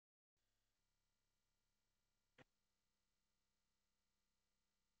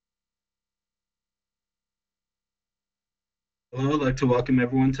Hello, I'd like to welcome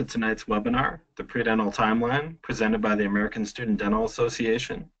everyone to tonight's webinar, the Predental Timeline, presented by the American Student Dental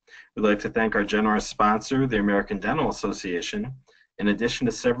Association. We'd like to thank our generous sponsor, the American Dental Association. In addition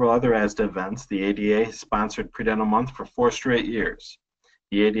to several other ASDA events, the ADA has sponsored Predental Month for 4 straight years.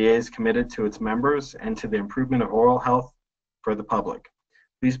 The ADA is committed to its members and to the improvement of oral health for the public.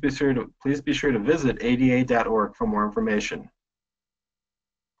 Please be sure to visit ada.org for more information.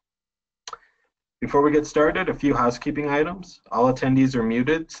 Before we get started, a few housekeeping items. All attendees are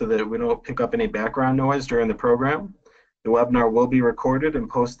muted so that we don't pick up any background noise during the program. The webinar will be recorded and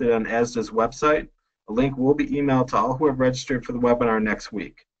posted on ASDA's website. A link will be emailed to all who have registered for the webinar next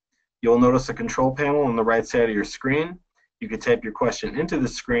week. You'll notice a control panel on the right side of your screen. You can type your question into the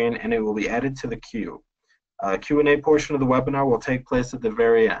screen and it will be added to the queue. Q&A portion of the webinar will take place at the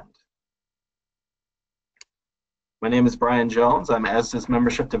very end. My name is Brian Jones. I'm ASDA's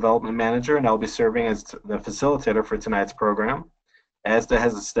Membership Development Manager, and I'll be serving as the facilitator for tonight's program. ASDA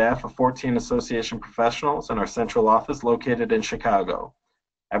has a staff of 14 association professionals in our central office located in Chicago.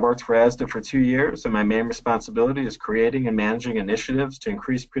 I've worked for ASDA for 2 years, and my main responsibility is creating and managing initiatives to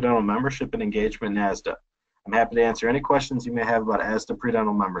increase predental membership and engagement in ASDA. I'm happy to answer any questions you may have about ASDA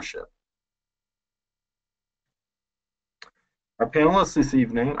predental membership. Our panelists this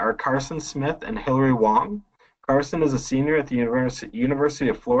evening are Carson Smith and Hillary Wong. Carson is a senior at the University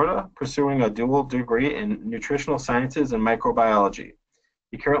of Florida, pursuing a dual degree in nutritional sciences and microbiology.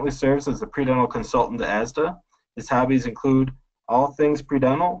 He currently serves as the predental consultant to ASDA. His hobbies include all things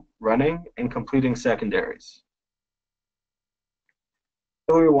predental, running, and completing secondaries.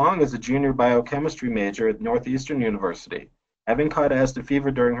 Hillary Wong is a junior biochemistry major at Northeastern University. Having caught ASDA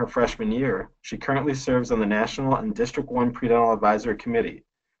fever during her freshman year, she currently serves on the National and District 1 Predental Advisory Committee,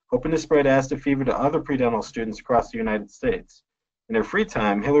 hoping to spread ASDA fever to other predental students across the United States. In her free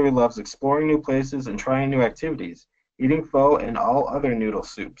time, Hillary loves exploring new places and trying new activities, eating pho and all other noodle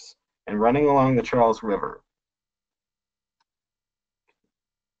soups, and running along the Charles River.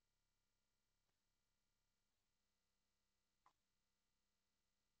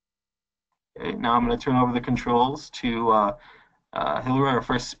 Okay, now I'm going to turn over the controls to Hillary, our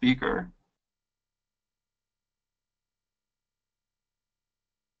first speaker.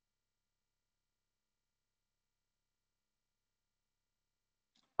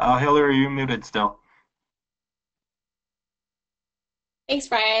 Hillary, you're muted still. Thanks,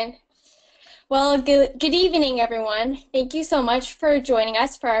 Brian. Well, good evening, everyone. Thank you so much for joining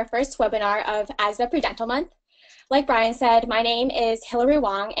us for our first webinar of ASDA Predental Month. Like Brian said, my name is Hillary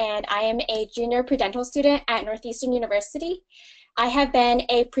Wong, and I am a junior predental student at Northeastern University. I have been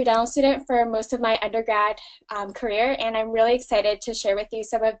a predental student for most of my undergrad career, and I'm really excited to share with you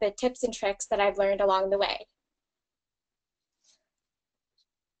some of the tips and tricks that I've learned along the way.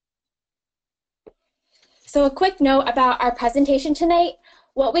 So a quick note about our presentation tonight.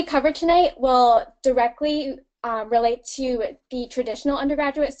 What we cover tonight will directly relate to the traditional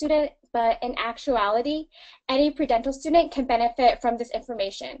undergraduate student, but in actuality, any predental student can benefit from this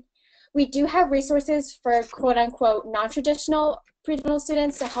information. We do have resources for quote-unquote non-traditional predental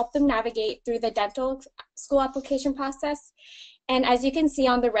students to help them navigate through the dental school application process. And as you can see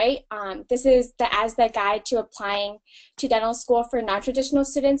on the right, this is the ASDA guide to applying to dental school for non-traditional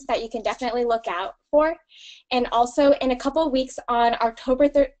students that you can definitely look out for. And also in a couple of weeks on October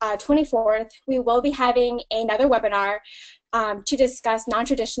 24th, we will be having another webinar to discuss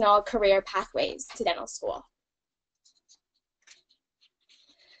non-traditional career pathways to dental school.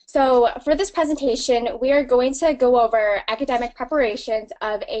 So for this presentation, we are going to go over academic preparations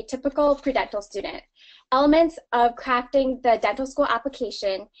of a typical predental student, elements of crafting the dental school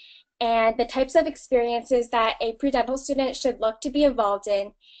application, and the types of experiences that a predental student should look to be involved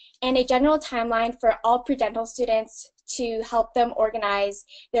in, and a general timeline for all predental students to help them organize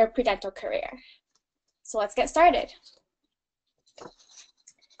their predental career. So let's get started.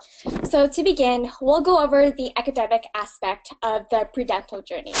 So to begin, we'll go over the academic aspect of the predental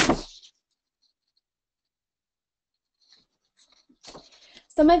journey.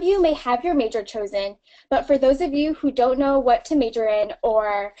 Some of you may have your major chosen, but for those of you who don't know what to major in,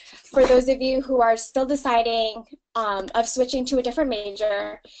 or for those of you who are still deciding of switching to a different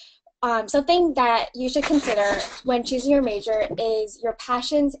major, something that you should consider when choosing your major is your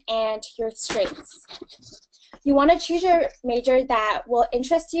passions and your strengths. You want to choose your major that will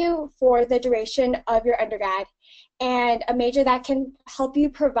interest you for the duration of your undergrad, and a major that can help you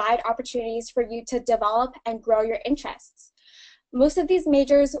provide opportunities for you to develop and grow your interests. Most of these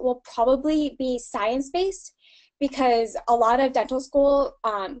majors will probably be science-based because a lot of dental school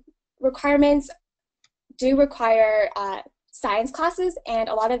requirements do require science classes, and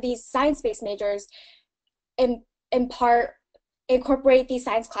a lot of these science-based majors impart incorporate these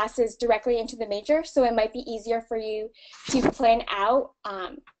science classes directly into the major, so it might be easier for you to plan out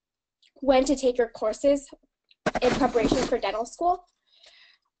when to take your courses in preparation for dental school.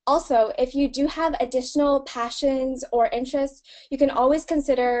 Also, if you do have additional passions or interests, you can always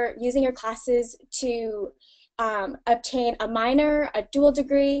consider using your classes to obtain a minor, a dual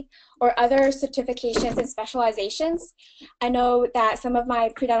degree, or other certifications and specializations. I know that some of my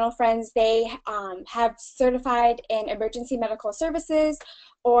pre-dental friends, they have certified in emergency medical services,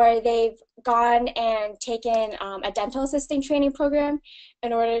 or they've gone and taken a dental assisting training program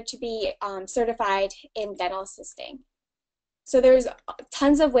in order to be certified in dental assisting. So there's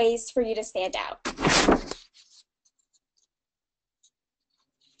tons of ways for you to stand out.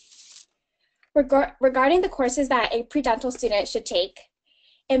 Regarding the courses that a pre-dental student should take,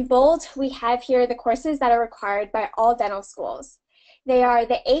 in bold, we have here the courses that are required by all dental schools. They are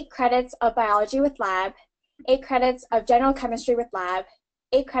the 8 credits of biology with lab, 8 credits of general chemistry with lab,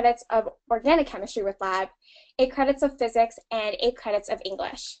 8 credits of organic chemistry with lab, 8 credits of physics, and 8 credits of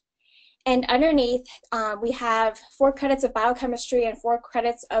English. And underneath, we have 4 credits of biochemistry and 4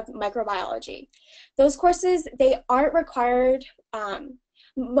 credits of microbiology. Those courses, they aren't required.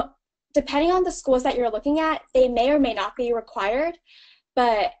 Depending on the schools that you're looking at, they may or may not be required,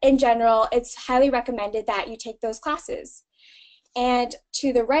 but in general, it's highly recommended that you take those classes. And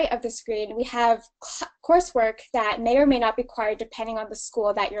to the right of the screen, we have coursework that may or may not be required depending on the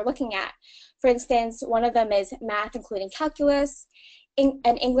school that you're looking at. For instance, one of them is math, including calculus, an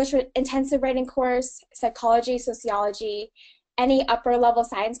English intensive writing course, psychology, sociology, any upper level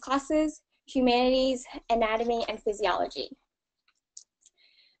science classes, humanities, anatomy, and physiology.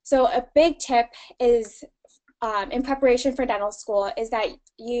 So a big tip is in preparation for dental school is that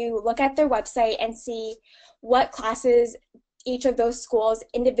you look at their website and see what classes each of those schools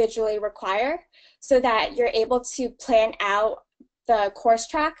individually require so that you're able to plan out the course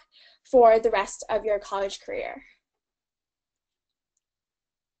track for the rest of your college career.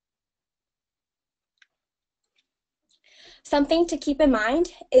 Something to keep in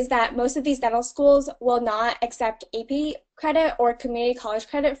mind is that most of these dental schools will not accept AP credit or community college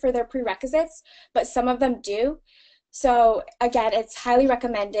credit for their prerequisites, but some of them do. So again, it's highly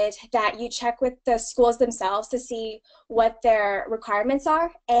recommended that you check with the schools themselves to see what their requirements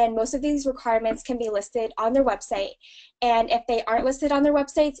are, and most of these requirements can be listed on their website. And if they aren't listed on their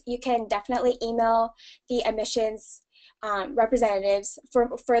websites, you can definitely email the admissions representatives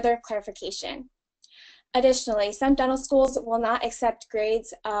for further clarification. Additionally, some dental schools will not accept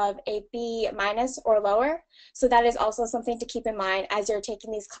grades of a B- or lower, so that is also something to keep in mind as you're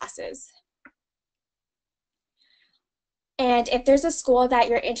taking these classes. And if there's a school that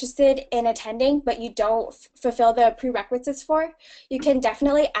you're interested in attending but you don't fulfill the prerequisites for, you can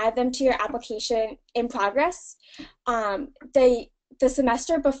definitely add them to your application in progress. The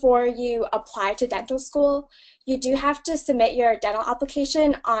semester before you apply to dental school, you do have to submit your dental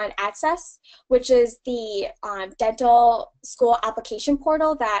application on Access, which is the dental school application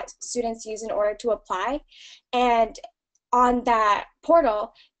portal that students use in order to apply. And on that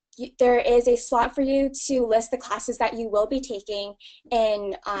portal, there is a slot for you to list the classes that you will be taking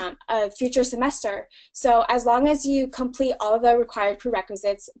in a future semester. So as long as you complete all of the required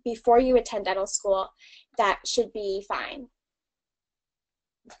prerequisites before you attend dental school, that should be fine.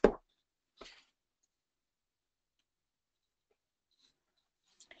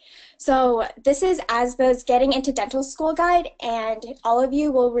 So this is ASBA's Getting into Dental School Guide, and all of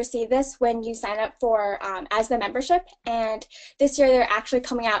you will receive this when you sign up for ASBA membership. And this year they're actually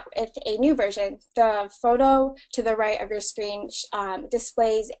coming out with a new version. The photo to the right of your screen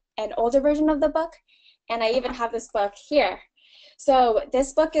displays an older version of the book, and I even have this book here. So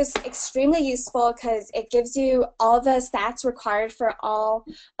this book is extremely useful because it gives you all the stats required for all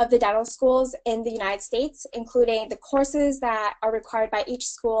of the dental schools in the United States, including the courses that are required by each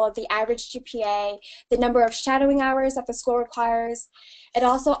school, the average GPA, the number of shadowing hours that the school requires. It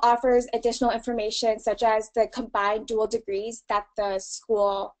also offers additional information such as the combined dual degrees that the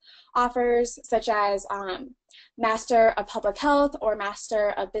school offers, such as Master of Public Health or Master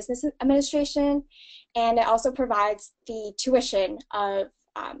of Business Administration, and it also provides the tuition of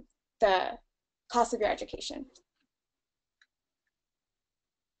the cost of your education.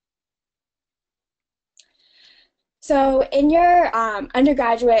 So in your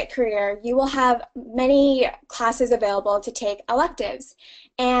undergraduate career, you will have many classes available to take electives,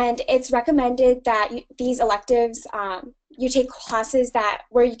 and it's recommended that these electives, you take classes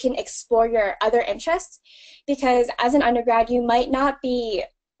where you can explore your other interests, because as an undergrad, you might not be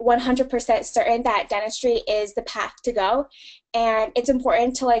 100% certain that dentistry is the path to go, and it's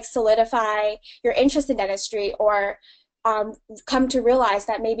important to solidify your interest in dentistry or come to realize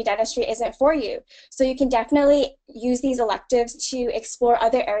that maybe dentistry isn't for you. So you can definitely use these electives to explore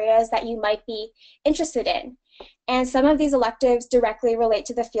other areas that you might be interested in. And some of these electives directly relate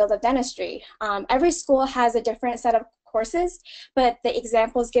to the field of dentistry. Every school has a different set of courses, but the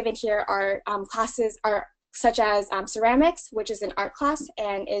examples given here are classes are such as ceramics, which is an art class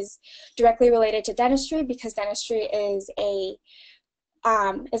and is directly related to dentistry, because dentistry is a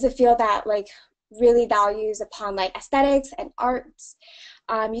field that like really values upon like aesthetics and arts.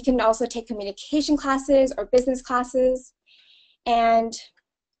 You can also take communication classes or business classes. And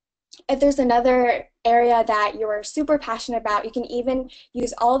if there's another area that you're super passionate about, you can even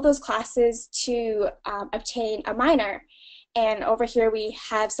use all of those classes to obtain a minor. And over here we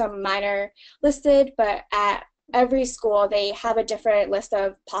have some minor listed, but at every school they have a different list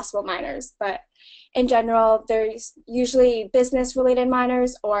of possible minors. But in general, there's usually business-related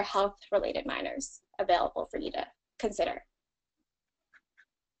minors or health-related minors available for you to consider.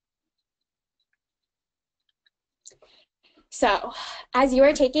 So, as you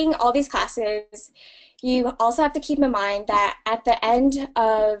are taking all these classes, you also have to keep in mind that at the end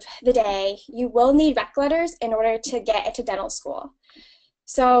of the day, you will need rec letters in order to get into dental school.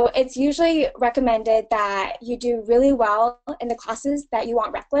 So it's usually recommended that you do really well in the classes that you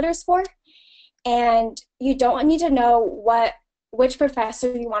want rec letters for, and you don't need to know which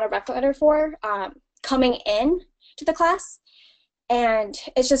professor you want a rec letter for coming in to the class. And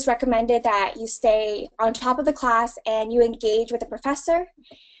it's just recommended that you stay on top of the class and you engage with the professor.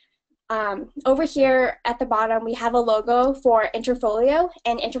 Over here at the bottom, we have a logo for Interfolio,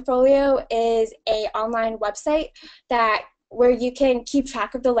 and Interfolio is an online website where you can keep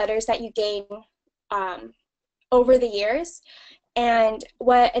track of the letters that you gain over the years. And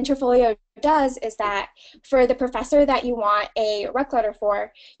what Interfolio does is that for the professor that you want a rec letter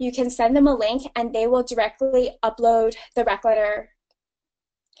for, you can send them a link and they will directly upload the rec letter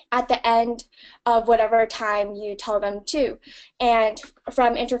at the end of whatever time you tell them to. And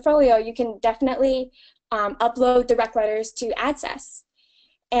from Interfolio, you can definitely upload the rec letters to Access.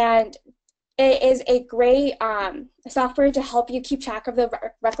 And it is a great software to help you keep track of the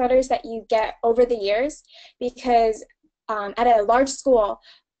rec letters that you get over the years, because at a large school,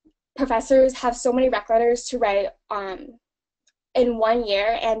 professors have so many rec letters to write in 1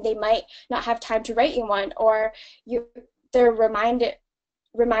 year, and they might not have time to write you one, or they're reminded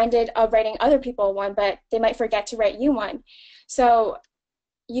of writing other people one, but they might forget to write you one. So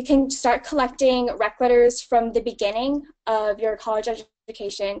you can start collecting rec letters from the beginning of your college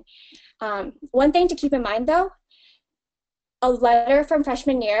education. One thing to keep in mind though, a letter from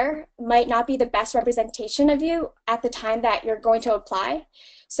freshman year might not be the best representation of you at the time that you're going to apply.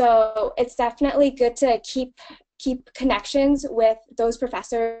 So it's definitely good to keep connections with those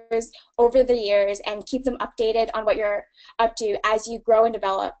professors over the years and keep them updated on what you're up to as you grow and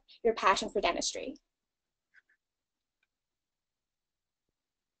develop your passion for dentistry.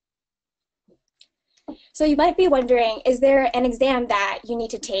 So you might be wondering, is there an exam that you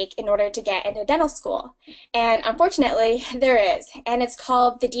need to take in order to get into dental school? And unfortunately, there is, and it's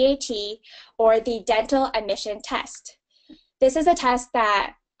called the DAT, or the Dental Admission Test. This is a test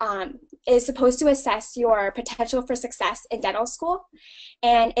that is supposed to assess your potential for success in dental school,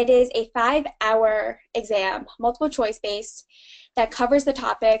 and it is a 5-hour exam, multiple choice based, that covers the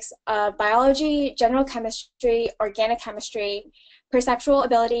topics of biology, general chemistry, organic chemistry, perceptual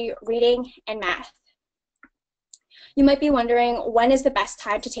ability, reading, and math. You might be wondering, when is the best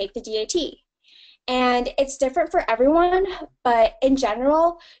time to take the DAT? And it's different for everyone, but in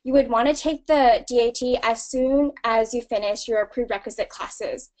general, you would want to take the DAT as soon as you finish your prerequisite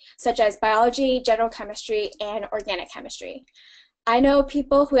classes, such as biology, general chemistry, and organic chemistry. I know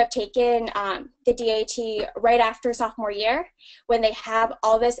people who have taken the DAT right after sophomore year, when they have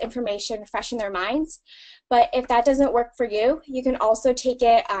all this information fresh in their minds. But if that doesn't work for you, you can also take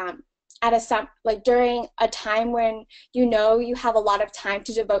it during a time when you know you have a lot of time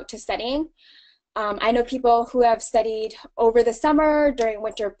to devote to studying. I know people who have studied over the summer, during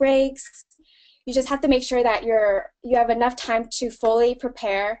winter breaks. You just have to make sure that you have enough time to fully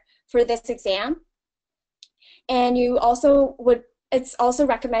prepare for this exam. And it's also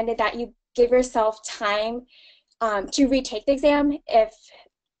recommended that you give yourself time to retake the exam if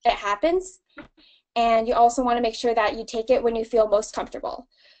it happens. And you also want to make sure that you take it when you feel most comfortable.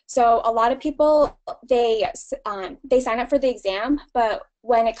 So a lot of people, they sign up for the exam, but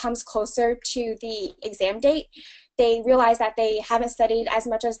when it comes closer to the exam date, they realize that they haven't studied as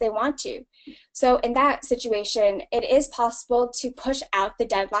much as they want to. So in that situation, it is possible to push out the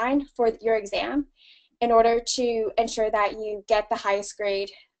deadline for your exam in order to ensure that you get the highest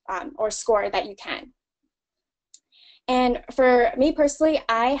grade or score that you can. And for me personally,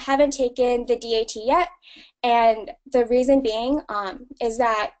 I haven't taken the DAT yet. And the reason being is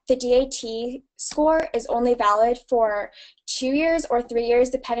that the DAT score is only valid for 2 years or 3 years,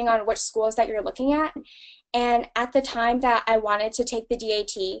 depending on which schools that you're looking at. And at the time that I wanted to take the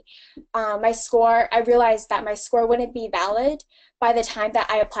DAT, I realized that my score wouldn't be valid by the time that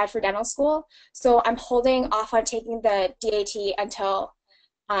I applied for dental school. So I'm holding off on taking the DAT until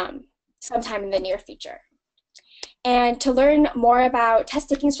sometime in the near future. And to learn more about test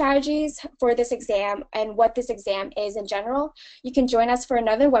taking strategies for this exam and what this exam is in general, you can join us for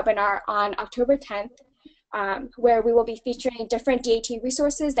another webinar on October 10th, where we will be featuring different DAT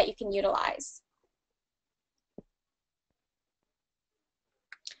resources that you can utilize.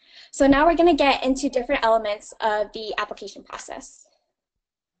 So now we're going to get into different elements of the application process.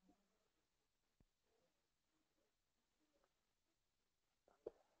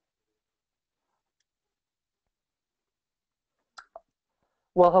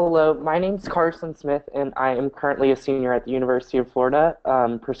 Well, hello, my name's Carson Smith, and I am currently a senior at the University of Florida,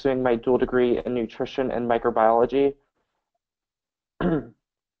 pursuing my dual degree in nutrition and microbiology. I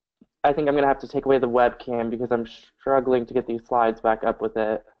think I'm going to have to take away the webcam because I'm struggling to get these slides back up with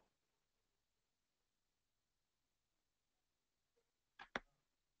it.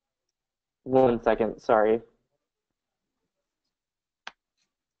 One second, sorry.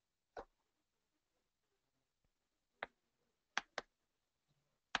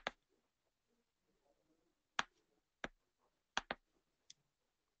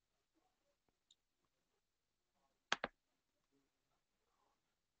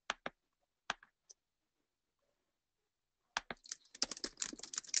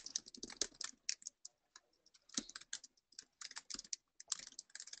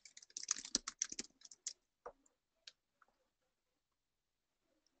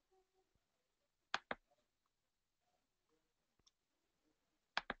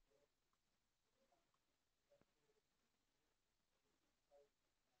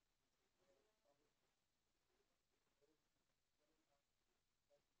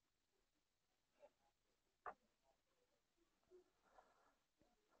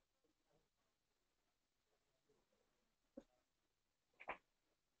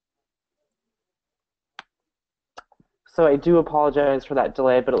 So I do apologize for that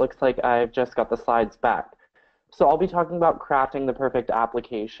delay, but it looks like I've just got the slides back. So I'll be talking about crafting the perfect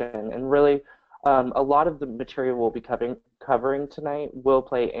application, and really a lot of the material we'll be covering tonight will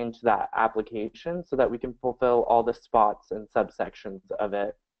play into that application so that we can fulfill all the spots and subsections of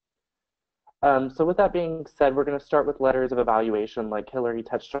it. So with that being said, we're going to start with letters of evaluation like Hillary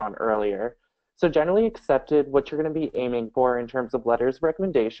touched on earlier. So generally accepted, what you're going to be aiming for in terms of letters of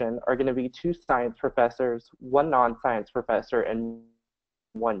recommendation are going to be 2 science professors, 1 non-science professor, and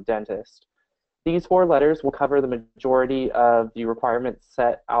 1 dentist. These 4 letters will cover the majority of the requirements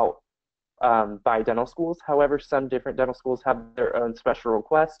set out by dental schools. However, some different dental schools have their own special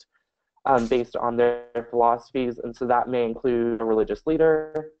request based on their philosophies, and so that may include a religious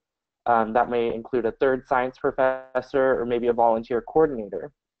leader, that may include a 3rd science professor, or maybe a volunteer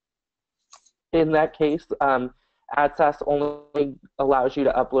coordinator. In that case, AdSAS only allows you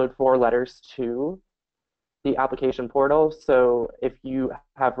to upload 4 letters to the application portal. So if you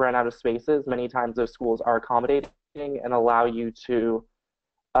have run out of spaces, many times those schools are accommodating and allow you to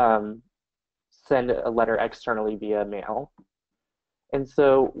send a letter externally via mail. And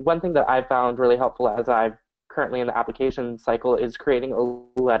so one thing that I found really helpful as I'm currently in the application cycle is creating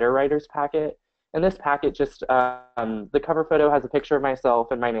a letter writer's packet. And this packet just, the cover photo has a picture of myself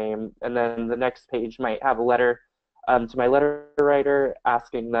and my name, and then the next page might have a letter to my letter writer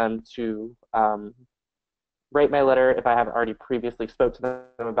asking them to write my letter if I haven't already previously spoke to them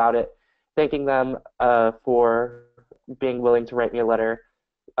about it, thanking them for being willing to write me a letter,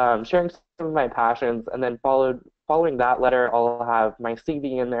 sharing some of my passions, and then following that letter, I'll have my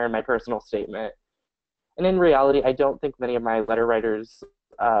CV in there and my personal statement. And in reality, I don't think many of my letter writers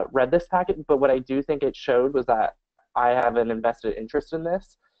read this packet, but what I do think it showed was that I have an invested interest in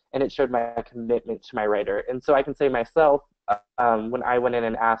this, and it showed my commitment to my writer. And so I can say myself, when I went in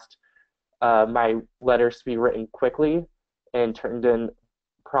and asked my letters to be written quickly and turned in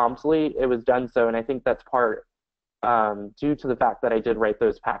promptly, it was done so, and I think that's part due to the fact that I did write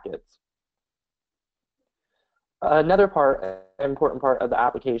those packets. Another important part of the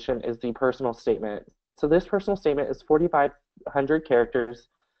application is the personal statement. So this personal statement is 4,500 characters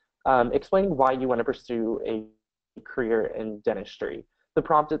explaining why you want to pursue a career in dentistry. The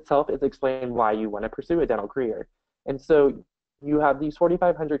prompt itself is explain why you want to pursue a dental career. And so you have these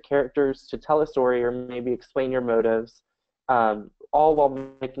 4,500 characters to tell a story or maybe explain your motives, all while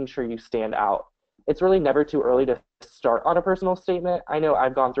making sure you stand out. It's really never too early to start on a personal statement. I know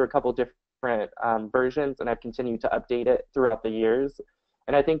I've gone through a couple different versions, and I've continued to update it throughout the years.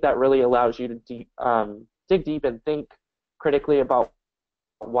 And I think that really allows you to dig deep and think critically about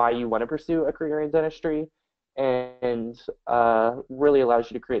why you want to pursue a career in dentistry, and really allows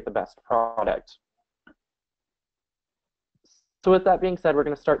you to create the best product. So with that being said, we're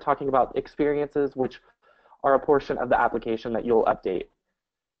going to start talking about experiences, which are a portion of the application that you'll update.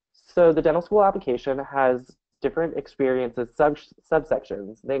 So the dental school application has different experiences,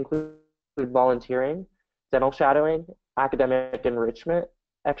 subsections. They include volunteering, dental shadowing, academic enrichment,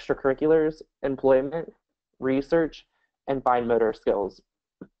 extracurriculars, employment, research, and fine motor skills.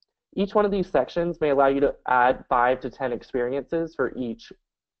 Each one of these sections may allow you to add 5 to 10 experiences for each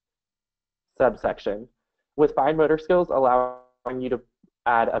subsection, with fine motor skills allowing you to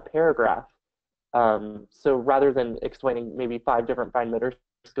add a paragraph. So rather than explaining maybe 5 different fine motor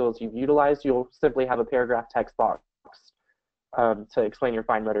skills you've utilized, you'll simply have a paragraph text box to explain your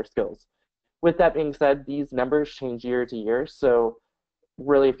fine motor skills. With that being said, these numbers change year to year, so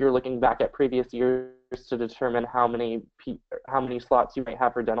really if you're looking back at previous years to determine how many slots you might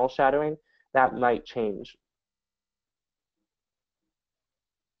have for dental shadowing, that might change.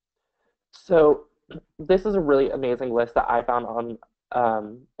 So this is a really amazing list that I found on,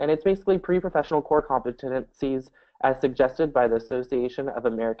 and it's basically pre-professional core competencies as suggested by the Association of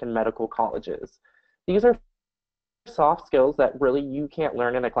American Medical Colleges. These are soft skills that really you can't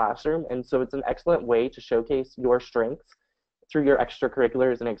learn in a classroom, and so it's an excellent way to showcase your strengths through your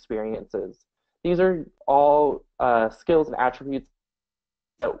extracurriculars and experiences. These are all skills and attributes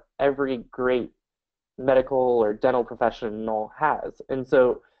that every great medical or dental professional has. And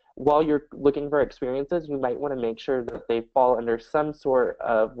so while you're looking for experiences, you might want to make sure that they fall under some sort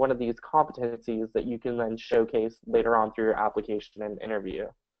of one of these competencies that you can then showcase later on through your application and interview.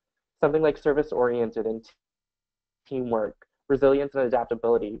 Something like service-oriented and teamwork, resilience and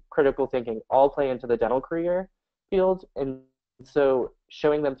adaptability, critical thinking, all play into the dental career field. And so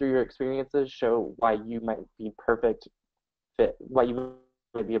showing them through your experiences show why you might be why you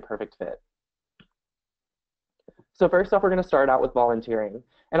might be a perfect fit. So first off, we're going to start out with volunteering.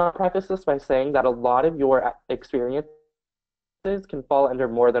 And I'll preface this by saying that a lot of your experiences can fall under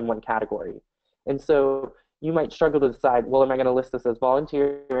more than one category. And so you might struggle to decide, well, am I going to list this as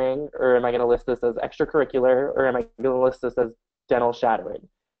volunteering, or am I going to list this as extracurricular, or am I going to list this as dental shadowing?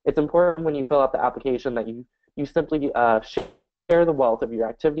 It's important when you fill out the application that you simply share the wealth of your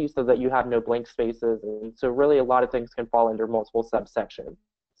activities so that you have no blank spaces. And so really a lot of things can fall under multiple subsections.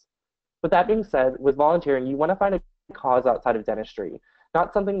 With that being said, with volunteering, you want to find a cause outside of dentistry,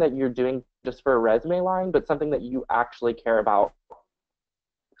 not something that you're doing just for a resume line, but something that you actually care about.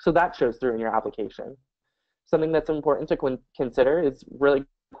 So that shows through in your application. Something that's important to consider is really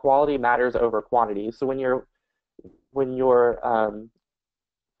quality matters over quantity. So when you're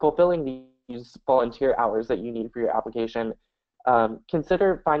fulfilling these volunteer hours that you need for your application,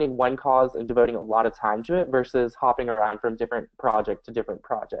 consider finding one cause and devoting a lot of time to it versus hopping around from different project to different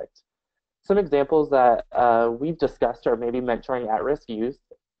project. Some examples that we've discussed are maybe mentoring at-risk youth.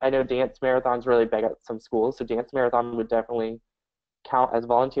 I know dance marathon's really big at some schools, so dance marathon would definitely count as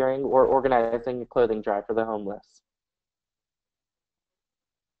volunteering, or organizing a clothing drive for the homeless.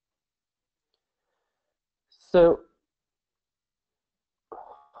 So, oh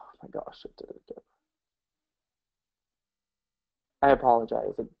my gosh, it did it again. I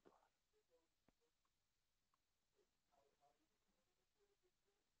apologize.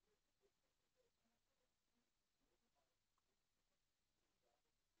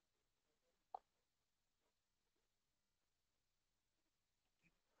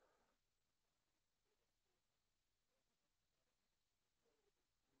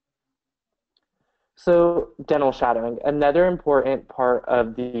 So dental shadowing, another important part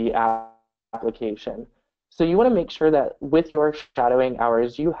of the application. So you want to make sure that with your shadowing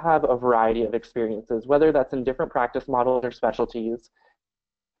hours, you have a variety of experiences, whether that's in different practice models or specialties,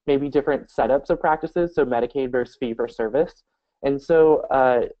 maybe different setups of practices, so Medicaid versus fee for service. And so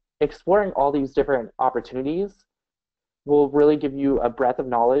exploring all these different opportunities will really give you a breadth of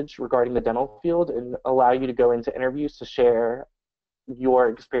knowledge regarding the dental field and allow you to go into interviews to share your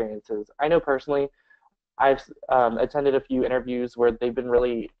experiences. I know personally, I've attended a few interviews where they've been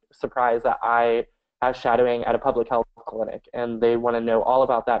really surprised that I have shadowing at a public health clinic, and they want to know all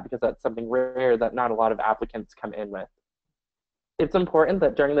about that because that's something rare that not a lot of applicants come in with. It's important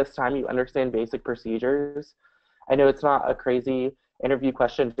that during this time you understand basic procedures. I know it's not a crazy interview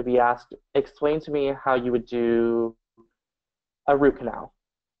question to be asked. Explain to me how you would do a root canal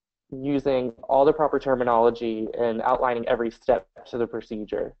using all the proper terminology and outlining every step to the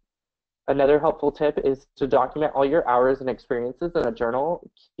procedure. Another helpful tip is to document all your hours and experiences in a journal,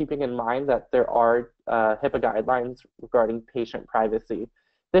 keeping in mind that there are HIPAA guidelines regarding patient privacy.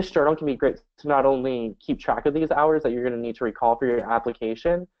 This journal can be great to not only keep track of these hours that you're going to need to recall for your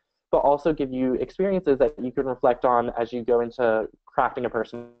application, but also give you experiences that you can reflect on as you go into crafting a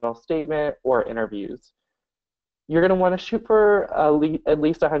personal statement or interviews. You're going to want to shoot for at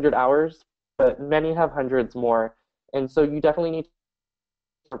least 100 hours, but many have hundreds more. And so you definitely need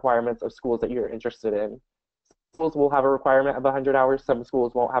requirements of schools that you're interested in. Schools will have a requirement of 100 hours. Some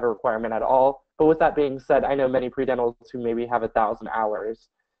schools won't have a requirement at all. But with that being said, I know many pre-dentals who maybe have 1,000 hours.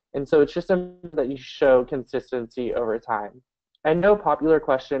 And so it's just important that you show consistency over time. I know a popular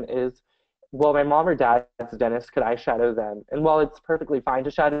question is, well, my mom or dad's a dentist, could I shadow them? And while it's perfectly fine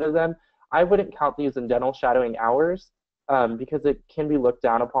to shadow them, I wouldn't count these in dental shadowing hours because it can be looked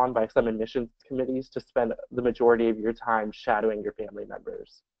down upon by some admissions committees to spend the majority of your time shadowing your family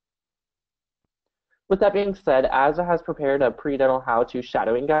members. With that being said, ASDA has prepared a pre-dental how-to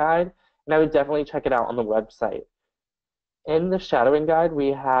shadowing guide, and I would definitely check it out on the website. In the shadowing guide, we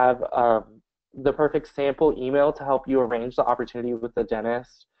have the perfect sample email to help you arrange the opportunity with the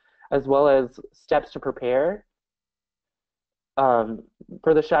dentist, as well as steps to prepare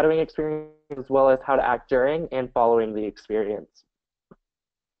for the shadowing experience, as well as how to act during and following the experience.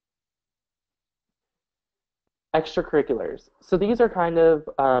 Extracurriculars. So these are kind of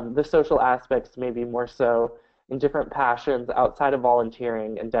the social aspects, maybe more so in different passions outside of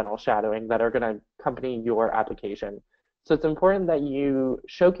volunteering and dental shadowing that are going to accompany your application. So it's important that you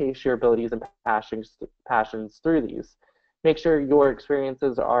showcase your abilities and passions through these. Make sure your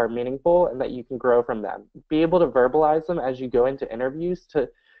experiences are meaningful and that you can grow from them. Be able to verbalize them as you go into interviews to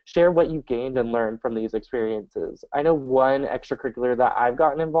share what you've gained and learned from these experiences. I know one extracurricular that I've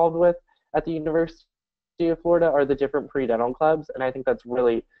gotten involved with at the University of Florida are the different pre-dental clubs, and I think that's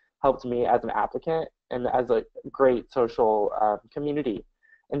really helped me as an applicant and as a great social community.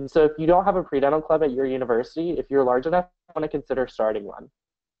 And so if you don't have a pre-dental club at your university, if you're large enough, I want to consider starting one.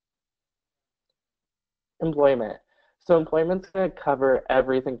 Employment. So employment's going to cover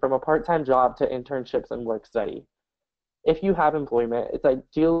everything from a part-time job to internships and work study. If you have employment, it's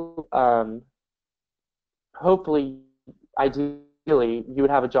ideal, hopefully, ideally, you would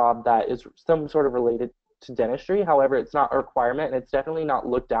have a job that is some sort of related to dentistry. However, it's not a requirement, and it's definitely not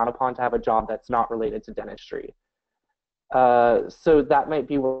looked down upon to have a job that's not related to dentistry. So that might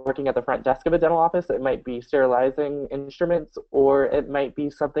be working at the front desk of a dental office, it might be sterilizing instruments, or it might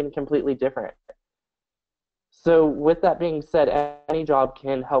be something completely different. So with that being said, any job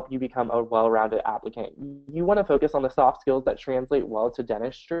can help you become a well-rounded applicant. You want to focus on the soft skills that translate well to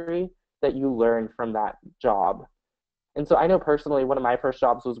dentistry that you learn from that job. And so I know personally one of my first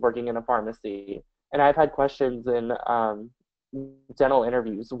jobs was working in a pharmacy, and I've had questions in dental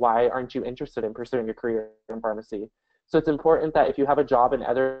interviews, why aren't you interested in pursuing a career in pharmacy? So it's important that if you have a job in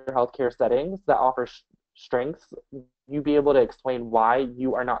other healthcare settings that offer strengths, you be able to explain why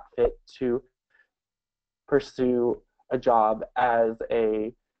you are not fit to pursue a job as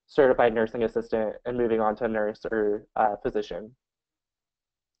a certified nursing assistant and moving on to a nurse or physician.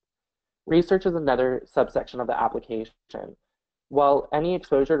 Research is another subsection of the application. While any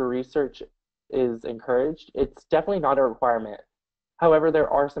exposure to research is encouraged, it's definitely not a requirement. However, there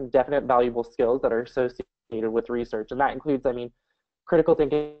are some definite valuable skills that are associated with research, and that includes, critical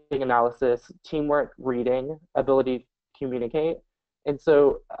thinking, analysis, teamwork, reading, ability to communicate. And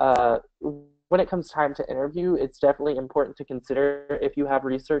so when it comes time to interview, it's definitely important to consider if you have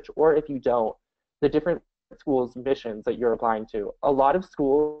research or if you don't, the different schools' missions that you're applying to. A lot of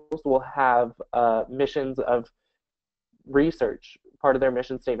schools will have missions of research. Part of their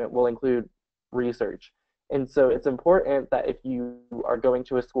mission statement will include research. And so it's important that if you are going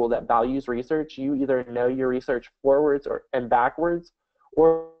to a school that values research, you either know your research forwards and backwards,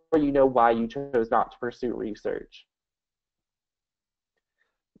 or you know why you chose not to pursue research.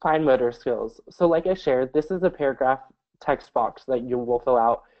 Fine motor skills. So like I shared, this is a paragraph text box that you will fill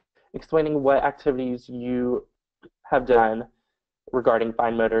out explaining what activities you have done regarding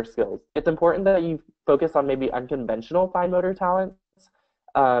fine motor skills. It's important that you focus on maybe unconventional fine motor talents,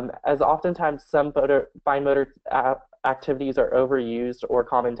 as oftentimes some fine motor activities are overused or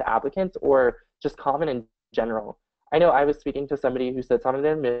common to applicants or just common in general. I know I was speaking to somebody who sits on an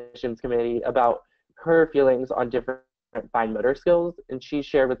admissions committee about her feelings on different fine motor skills, and she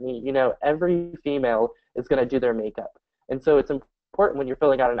shared with me, every female is going to do their makeup. And so it's important when you're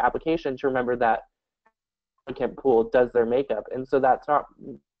filling out an application to remember that applicant pool does their makeup. And so that's not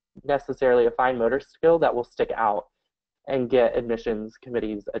necessarily a fine motor skill that will stick out and get admissions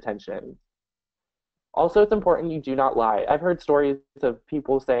committee's attention. Also, it's important you do not lie. I've heard stories of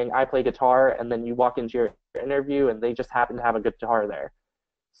people saying, I play guitar, and then you walk into your interview and they just happen to have a guitar there.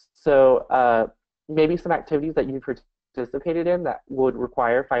 So maybe some activities that you participated in that would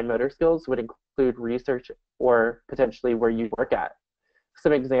require fine motor skills would include research or potentially where you work at.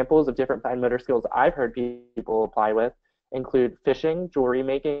 Some examples of different fine motor skills I've heard people apply with include fishing, jewelry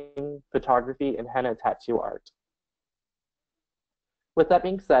making, photography, and henna tattoo art. With that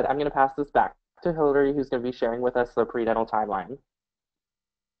being said, I'm going to pass this back to Hillary, who's going to be sharing with us the predental timeline.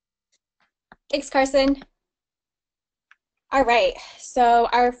 Thanks, Carson. All right, so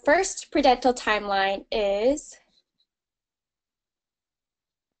our first predental timeline is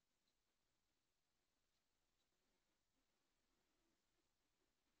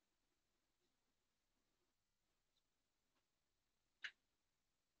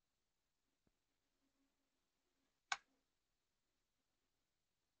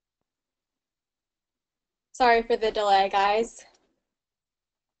sorry for the delay, guys.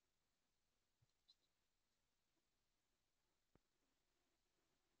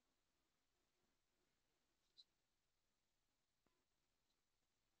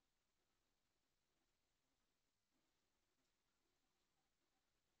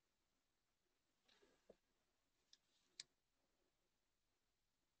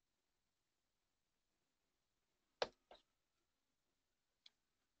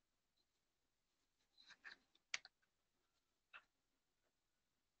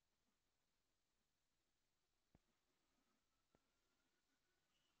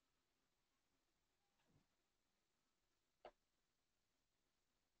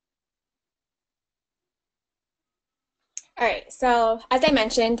 All right, so as I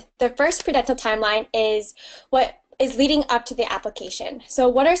mentioned, the first predental timeline is what is leading up to the application. So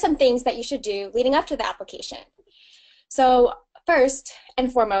what are some things that you should do leading up to the application? So first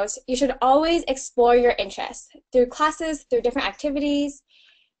and foremost, you should always explore your interests through classes, through different activities.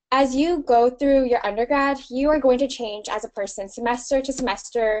 As you go through your undergrad, you are going to change as a person semester to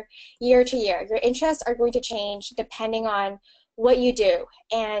semester, year to year. Your interests are going to change depending on what you do.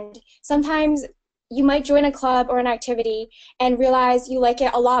 And sometimes you might join a club or an activity and realize you like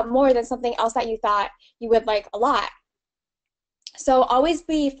it a lot more than something else that you thought you would like a lot. So always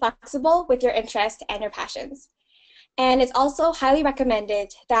be flexible with your interests and your passions. And it's also highly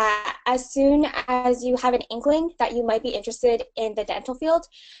recommended that as soon as you have an inkling that you might be interested in the dental field,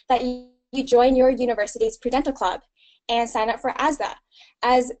 that you join your university's Predental Club and sign up for ASDA.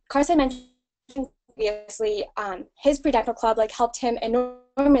 As Carson mentioned previously, his Predental Club helped him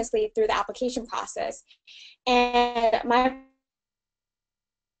enormously through the application process. And my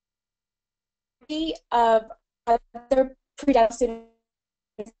of other Predental students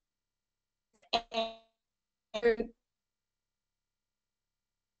and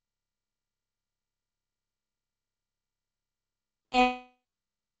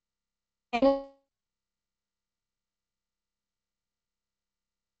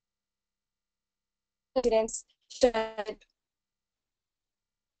students should,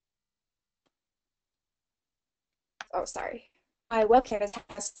 oh sorry, my webcam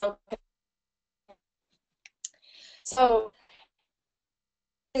is so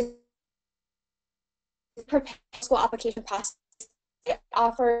school application process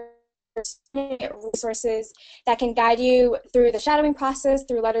offers resources that can guide you through the shadowing process,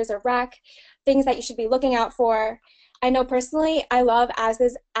 through letters of rec, things that you should be looking out for. I know personally I love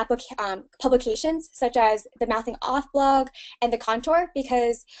ASDA's publications such as the Mouthing Off blog and the Contour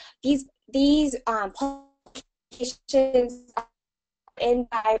because these publications are in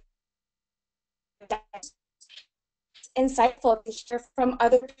by insightful to hear from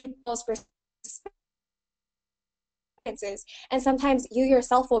other people's perspectives, and sometimes you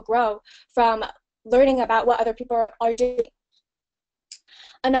yourself will grow from learning about what other people are doing.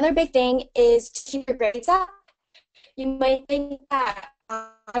 Another big thing is to keep your grades up. You might think that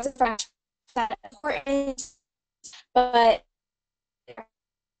as a freshman that's important, but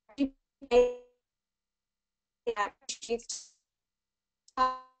they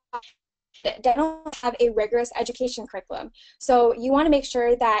don't have a rigorous education curriculum. So you want to make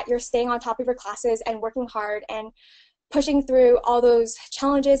sure that you're staying on top of your classes and working hard and pushing through all those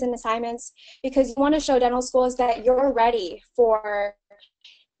challenges and assignments because you want to show dental schools that you're ready for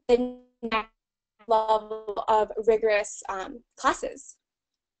the next level of rigorous classes.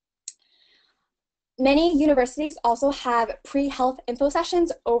 Many universities also have pre-health info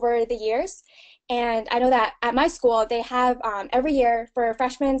sessions over the years, and I know that at my school they have every year for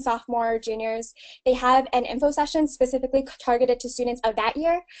freshmen, sophomore, juniors, they have an info session specifically targeted to students of that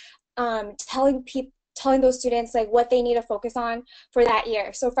year, telling telling those students like what they need to focus on for that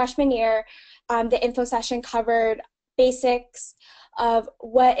year. So freshman year, the info session covered basics of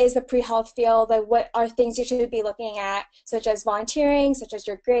what is the pre-health field, like what are things you should be looking at, such as volunteering, such as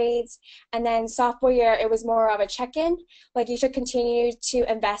your grades. And then sophomore year, it was more of a check-in, like you should continue to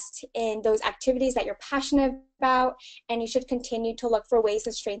invest in those activities that you're passionate about, and you should continue to look for ways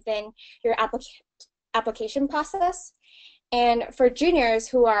to strengthen your application process. And for juniors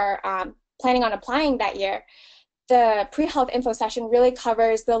who are planning on applying that year, the pre-health info session really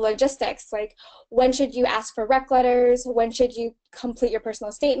covers the logistics, like when should you ask for rec letters, when should you complete your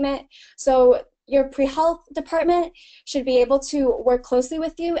personal statement. So your pre-health department should be able to work closely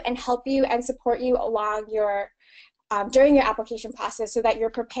with you and help you and support you along your during your application process so that you're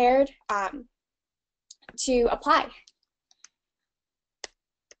prepared to apply.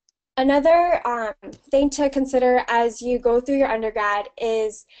 Another thing to consider as you go through your undergrad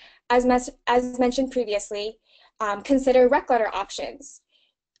is, as mentioned previously, consider rec letter options.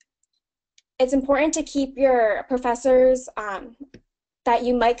 It's important to keep your professors that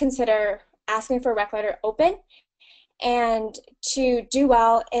you might consider asking for rec letter open, and to do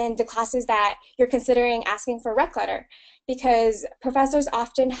well in the classes that you're considering asking for rec letter, because professors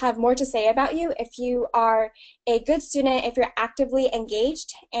often have more to say about you if you are a good student, if you're actively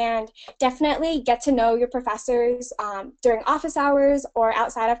engaged, and definitely get to know your professors during office hours or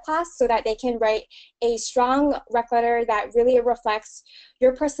outside of class so that they can write a strong rec letter that really reflects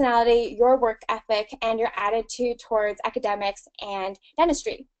your personality, your work ethic, and your attitude towards academics and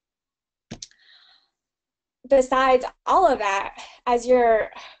dentistry. Besides all of that, as you're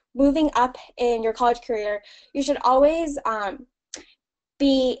moving up in your college career, you should always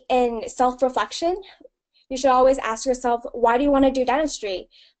be in self-reflection. You should always ask yourself, why do you want to do dentistry?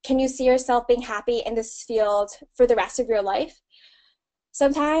 Can you see yourself being happy in this field for the rest of your life?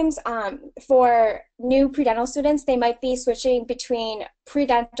 Sometimes for new pre-dental students, they might be switching between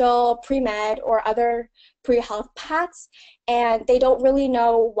pre-dental, pre-med, or other pre-health paths, and they don't really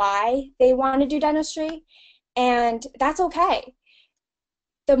know why they want to do dentistry, and that's okay.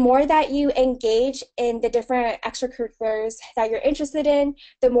 The more that you engage in the different extracurriculars that you're interested in,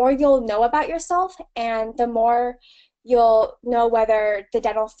 the more you'll know about yourself, and the more you'll know whether the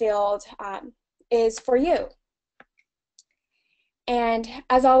dental field is for you. And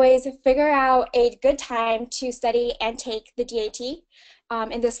as always, figure out a good time to study and take the DAT.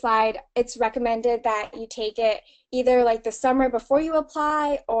 In this slide, it's recommended that you take it either like the summer before you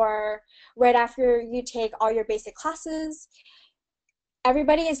apply or right after you take all your basic classes.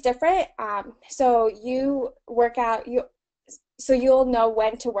 Everybody is different, so you'll know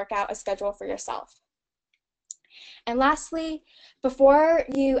when to work out a schedule for yourself. And lastly, before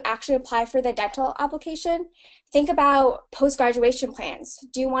you actually apply for the dental application, think about post-graduation plans.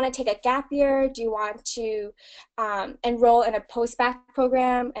 Do you want to take a gap year? Do you want to enroll in a post-bac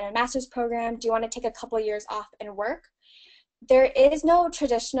program and a master's program? Do you want to take a couple of years off and work? There is no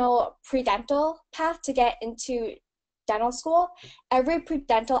traditional pre-dental path to get into dental school. Every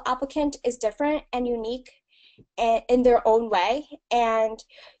pre-dental applicant is different and unique in their own way, and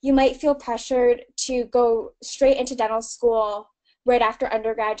you might feel pressured to go straight into dental school right after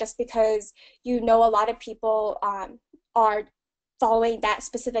undergrad just because you know a lot of people are following that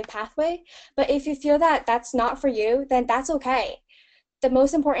specific pathway. But if you feel that that's not for you, then that's okay. The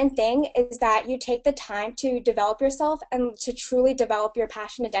most important thing is that you take the time to develop yourself and to truly develop your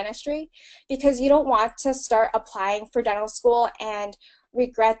passion in dentistry, because you don't want to start applying for dental school and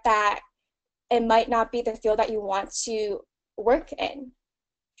regret that it might not be the field that you want to work in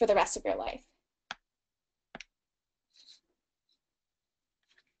for the rest of your life.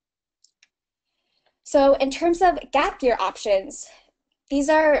 So in terms of gap year options,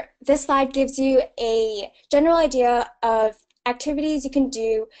 this slide gives you a general idea of activities you can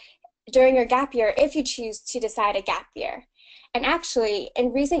do during your gap year if you choose to decide a gap year. And actually,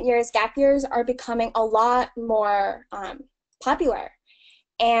 in recent years, gap years are becoming a lot more popular.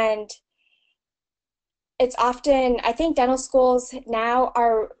 And it's often, I think dental schools now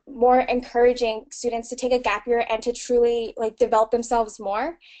are more encouraging students to take a gap year and to truly like develop themselves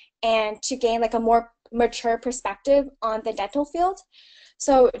more and to gain like a more mature perspective on the dental field.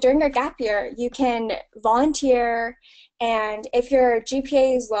 So during your gap year, you can volunteer, and if your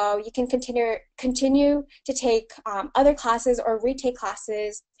GPA is low, you can continue to take other classes or retake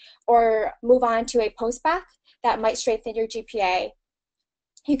classes or move on to a post-bac that might strengthen your GPA.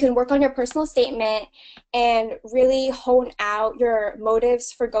 You can work on your personal statement and really hone out your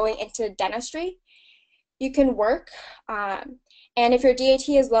motives for going into dentistry. You can work, and if your DAT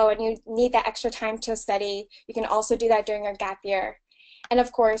is low and you need that extra time to study, you can also do that during your gap year. And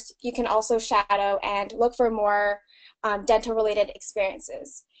of course, you can also shadow and look for more dental-related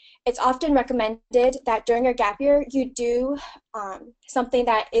experiences. It's often recommended that during your gap year, you do something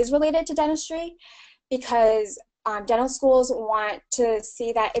that is related to dentistry, because dental schools want to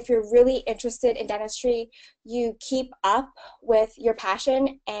see that if you're really interested in dentistry, you keep up with your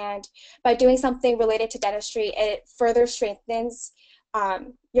passion, and by doing something related to dentistry, it further strengthens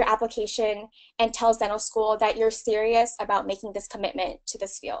your application and tells dental school that you're serious about making this commitment to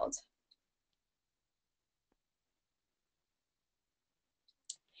this field.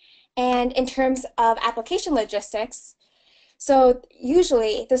 And in terms of application logistics, so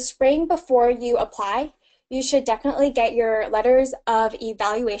usually the spring before you apply, you should definitely get your letters of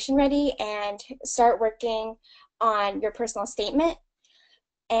evaluation ready and start working on your personal statement.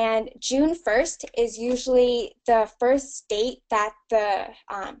 And June 1st is usually the first date that the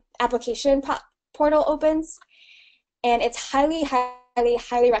application portal opens. And it's highly, highly,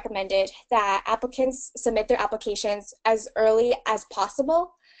 highly recommended that applicants submit their applications as early as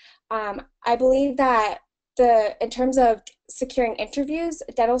possible. I believe that in terms of securing interviews,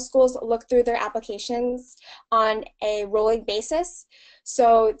 dental schools look through their applications on a rolling basis.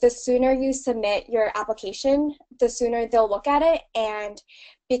 So the sooner you submit your application, the sooner they'll look at it. And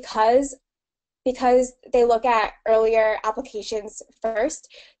because they look at earlier applications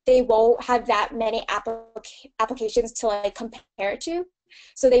first, they won't have that many applications to like compare to.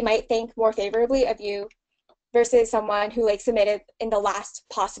 So they might think more favorably of you versus someone who like submitted in the last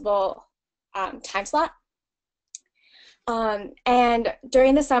possible time slot. And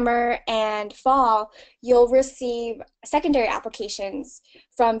during the summer and fall, you'll receive secondary applications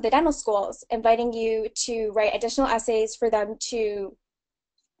from the dental schools inviting you to write additional essays for them to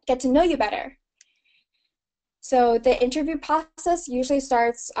get to know you better. So the interview process usually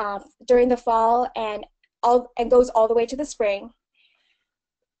starts during the fall and goes all the way to the spring.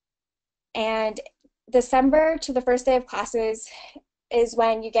 And December to the first day of classes is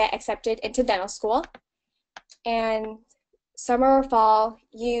when you get accepted into dental school. And summer or fall,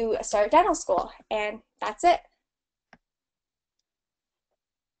 you start dental school, and that's it.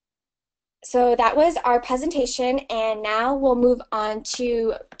 So that was our presentation, and now we'll move on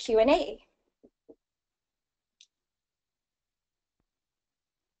to Q&A.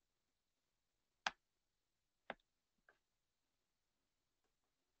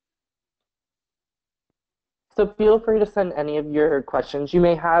 So feel free to send any of your questions you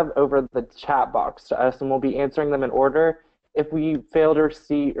may have over the chat box to us, and we'll be answering them in order. If we fail to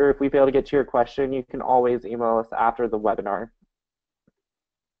see, or if we fail to get to your question, you can always email us after the webinar.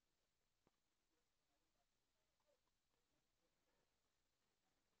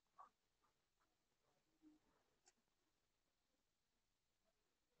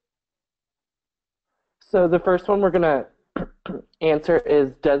 So the first one we're going to answer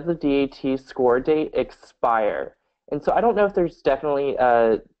is, does the DAT score date expire? And so I don't know if there's definitely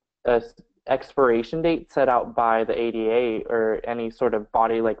a expiration date set out by the ADA or any sort of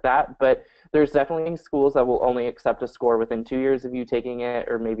body like that, but there's definitely schools that will only accept a score within 2 years of you taking it,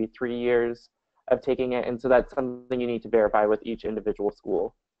 or maybe 3 years of taking it, and so that's something you need to verify with each individual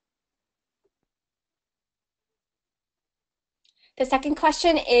school. The second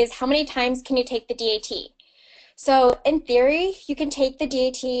question is, how many times can you take the DAT? So in theory, you can take the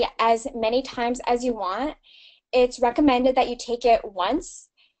DAT as many times as you want. It's recommended that you take it once,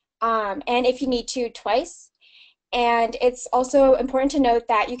 and if you need to, twice. And it's also important to note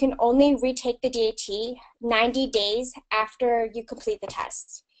that you can only retake the DAT 90 days after you complete the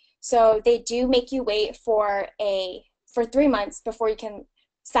test. So they do make you wait for 3 months before you can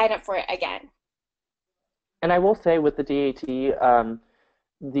sign up for it again. And I will say with the DAT,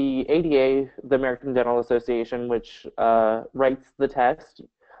 the ADA, the American Dental Association, which writes the test,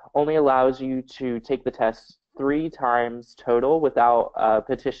 only allows you to take the test 3 times total without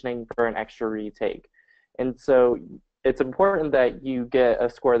petitioning for an extra retake. And so it's important that you get a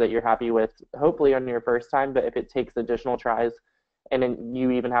score that you're happy with, hopefully on your first time, but if it takes additional tries and then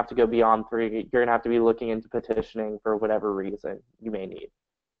you even have to go beyond 3, you're going to have to be looking into petitioning for whatever reason you may need.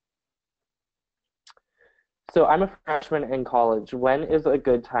 So I'm a freshman in college. When is a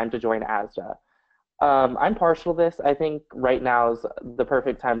good time to join ASDA? I'm partial to this. I think right now is the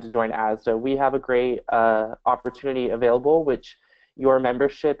perfect time to join ASDA. We have a great opportunity available, which your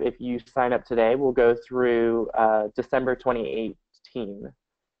membership, if you sign up today, will go through December 2018.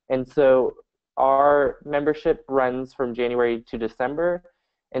 And so our membership runs from January to December.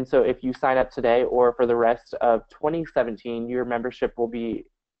 And so if you sign up today or for the rest of 2017, your membership will be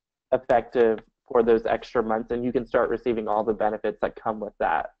effective for those extra months, and you can start receiving all the benefits that come with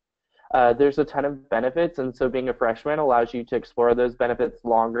that. There's a ton of benefits, and so being a freshman allows you to explore those benefits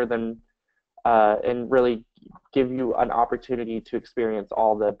longer than and really give you an opportunity to experience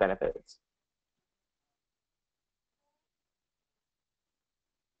all the benefits.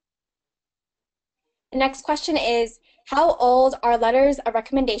 The next question is, how old are letters of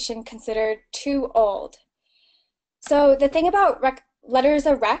recommendation considered too old? So the thing about letters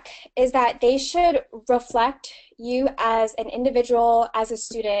of rec is that they should reflect you as an individual, as a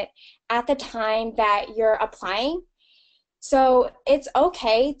student, at the time that you're applying. So it's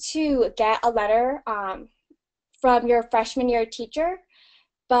okay to get a letter from your freshman year teacher,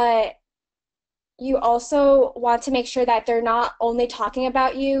 but you also want to make sure that they're not only talking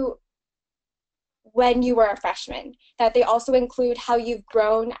about you when you were a freshman, that they also include how you've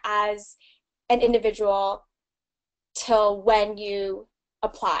grown as an individual till when you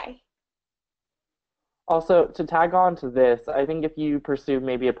apply. Also, to tag on to this, I think if you pursue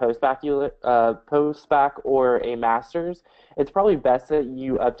maybe a post-bac or a master's, it's probably best that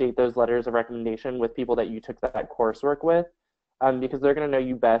you update those letters of recommendation with people that you took that coursework with, because they're going to know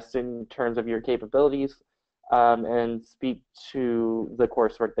you best in terms of your capabilities, and speak to the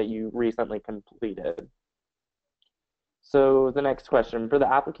coursework that you recently completed. So the next question, for the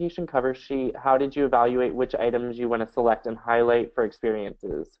application cover sheet, how did you evaluate which items you want to select and highlight for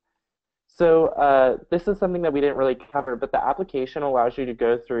experiences? So this is something that we didn't really cover, but the application allows you to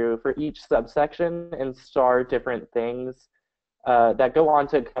go through for each subsection and star different things that go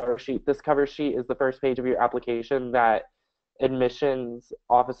onto a cover sheet. This cover sheet is the first page of your application that admissions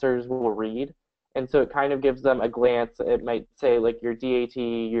officers will read. And so it kind of gives them a glance. It might say like your DAT,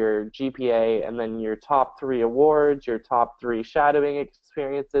 your GPA, and then your top 3 awards, your top 3 shadowing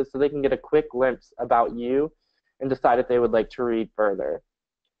experiences, so they can get a quick glimpse about you and decide if they would like to read further.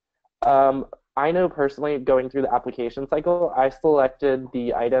 I know personally, going through the application cycle, I selected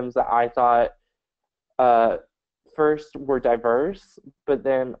the items that I thought first were diverse, but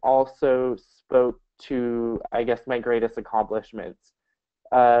then also spoke to, I guess, my greatest accomplishments.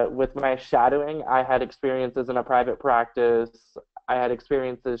 With my shadowing, I had experiences in a private practice. I had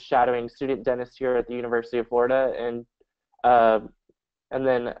experiences shadowing student dentists here at the University of Florida, and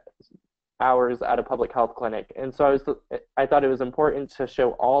then hours at a public health clinic. And so I thought it was important to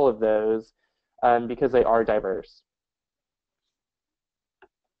show all of those because they are diverse.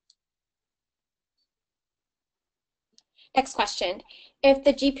 Next question. If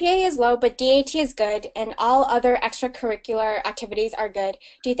the GPA is low but DAT is good and all other extracurricular activities are good,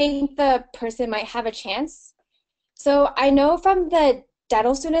 do you think the person might have a chance? So I know from the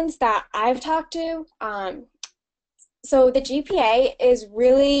dental students that I've talked to, so the GPA is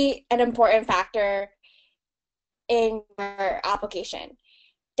really an important factor in your application.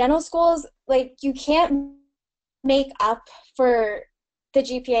 Dental schools, like, you can't make up for the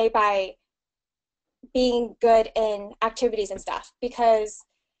GPA by being good in activities and stuff, because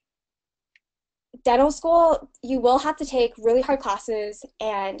dental school, you will have to take really hard classes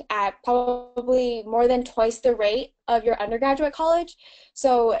and at probably more than twice the rate of your undergraduate college.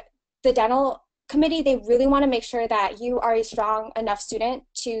 So the dental committee, they really want to make sure that you are a strong enough student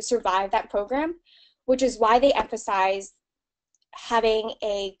to survive that program, which is why they emphasize having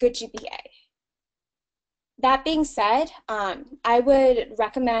a good GPA. That being said, I would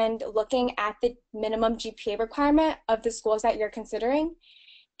recommend looking at the minimum GPA requirement of the schools that you're considering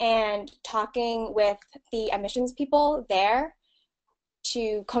and talking with the admissions people there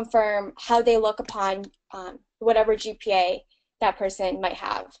to confirm how they look upon whatever GPA that person might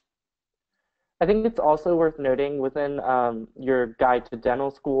have. I think it's also worth noting within your guide to dental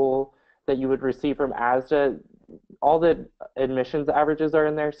school that you would receive from ASDA, all the admissions averages are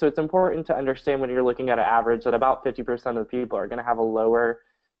in there. So it's important to understand when you're looking at an average that about 50% of the people are going to have a lower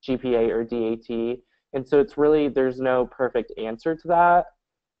GPA or DAT. And so it's really, there's no perfect answer to that.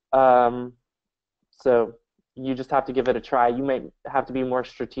 So you just have to give it a try. You might have to be more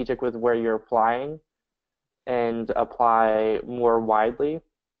strategic with where you're applying and apply more widely.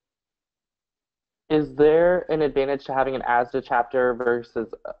 Is there an advantage to having an ASDA chapter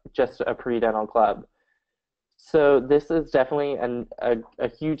versus just a pre-dental club? So this is definitely a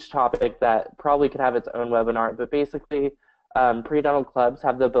huge topic that probably could have its own webinar, but basically pre-dental clubs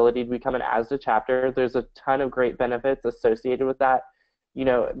have the ability to become an ASDA chapter. There's a ton of great benefits associated with that. You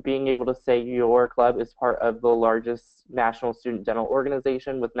know, being able to say your club is part of the largest national student dental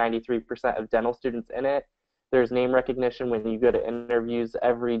organization with 93% of dental students in it. There's name recognition when you go to interviews.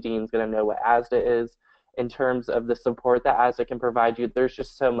 Every dean's going to know what ASDA is. In terms of the support that ASDA can provide you, there's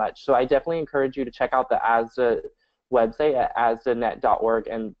just so much. So I definitely encourage you to check out the ASDA website at asdanet.org,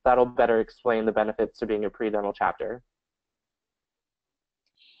 and that'll better explain the benefits to being a pre-dental chapter.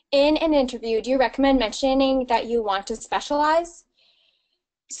 in an interview, do you recommend mentioning that you want to specialize?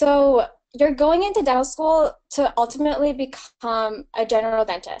 So you're going into dental school to ultimately become a general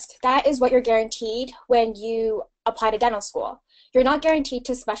dentist. That is what you're guaranteed when you apply to dental school. You're not guaranteed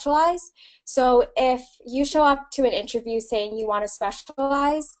to specialize. So if you show up to an interview saying you want to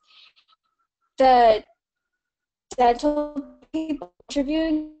specialize, the dental people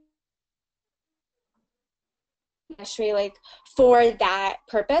interviewing actually like for that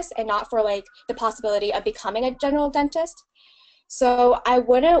purpose and not for like the possibility of becoming a general dentist. So I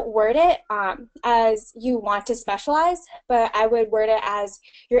wouldn't word it as you want to specialize, but I would word it as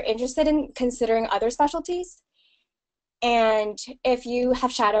you're interested in considering other specialties. And if you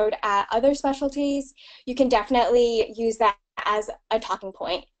have shadowed at other specialties, you can definitely use that as a talking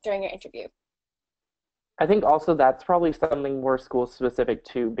point during your interview. I think also that's probably something more school specific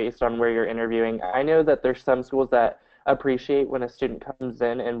too, based on where you're interviewing. I know that there's some schools that appreciate when a student comes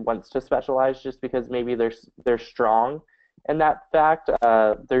in and wants to specialize just because maybe they're strong in that fact.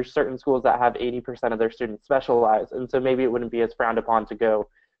 There's certain schools that have 80% of their students specialize, and so maybe it wouldn't be as frowned upon to go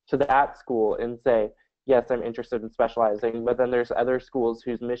to that school and say, yes, I'm interested in specializing. But then there's other schools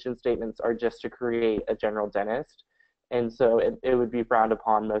whose mission statements are just to create a general dentist, and so it would be frowned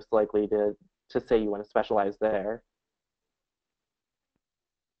upon most likely to say you want to specialize there.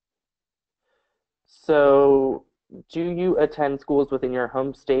 So, do you attend schools within your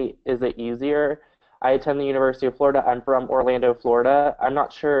home state? Is it easier? I attend the University of Florida. I'm from Orlando, Florida. I'm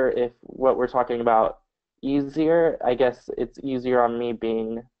not sure if what we're talking about easier. I guess it's easier on me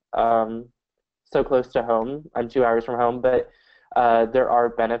being so close to home. I'm 2 hours from home, but there are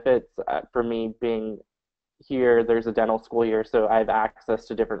benefits for me being here. There's a dental school here, so I have access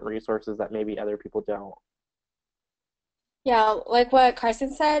to different resources that maybe other people don't. Yeah, like what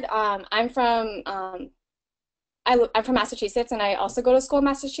Carson said, I'm from Massachusetts, and I also go to school in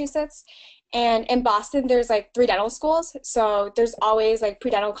Massachusetts. And in Boston, there's like 3 dental schools, so there's always like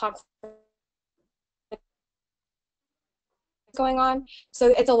pre-dental conferences going on. So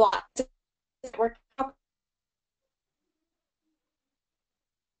it's a lot to work out.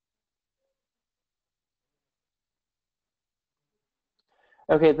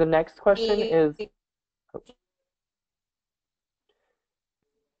 Okay, the next question is,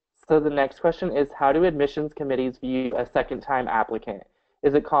 so the next question is, how do admissions committees view a second-time applicant?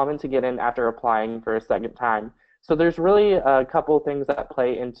 Is it common to get in after applying for a second time? So there's really a couple things that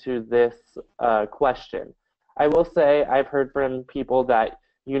play into this question. I will say I've heard from people that,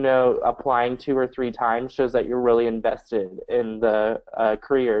 applying 2 or 3 times shows that you're really invested in the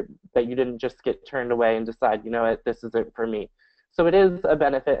career, that you didn't just get turned away and decide, you know what, this isn't for me. So it is a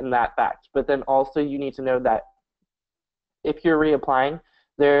benefit in that fact. But then also you need to know that if you're reapplying,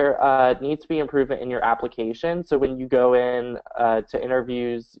 there needs to be improvement in your application. So when you go in to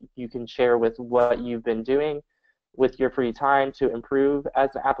interviews, you can share with what you've been doing with your free time to improve as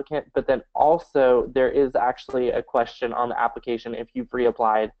an applicant. But then also there is actually a question on the application if you've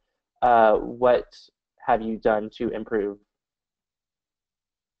reapplied, what have you done to improve?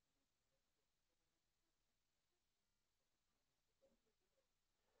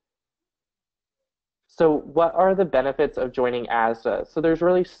 So what are the benefits of joining ASDA? So there's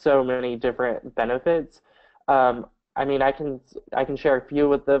really so many different benefits. I mean, I can share a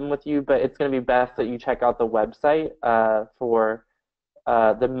few of them with you, but it's going to be best that you check out the website for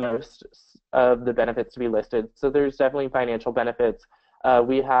the most of the benefits to be listed. So there's definitely financial benefits.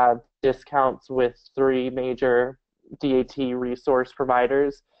 We have discounts with 3 major DAT resource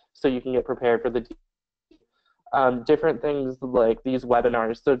providers, so you can get prepared for the different things like these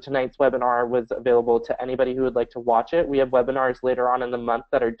webinars. So tonight's webinar was available to anybody who would like to watch it. We have webinars later on in the month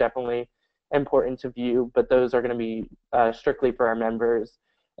that are definitely important to view, but those are going to be strictly for our members.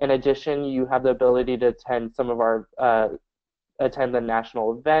 In addition, you have the ability to attend some of our attend the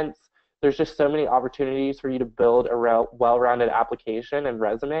national events. There's just so many opportunities for you to build a well-rounded application and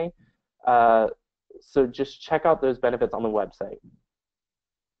resume. So just check out those benefits on the website.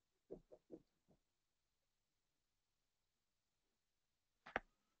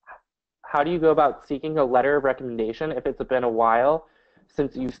 How do you go about seeking a letter of recommendation if it's been a while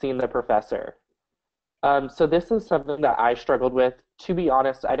since you've seen the professor? So this is something that I struggled with. To be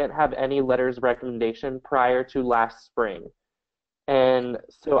honest, I didn't have any letters of recommendation prior to last spring. And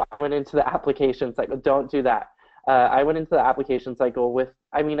so I went into the application cycle. Don't do that. I went into the application cycle with,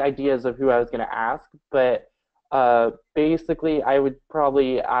 ideas of who I was going to ask, but basically I would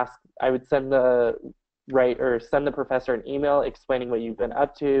probably I would send send the professor an email explaining what you've been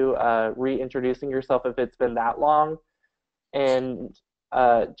up to, reintroducing yourself if it's been that long, and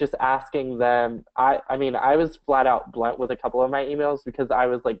just asking them. I mean, I was flat out blunt with a couple of my emails because I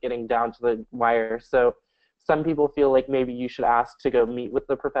was like getting down to the wire. So some people feel like maybe you should ask to go meet with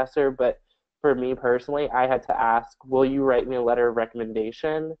the professor, but for me personally, I had to ask, will you write me a letter of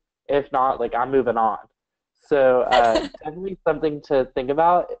recommendation? If not, like I'm moving on. So definitely something to think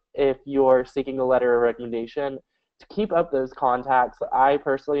about if you're seeking a letter of recommendation, to keep up those contacts. I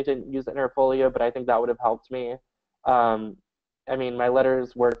personally didn't use Interfolio, but I think that would have helped me. Um, I mean, my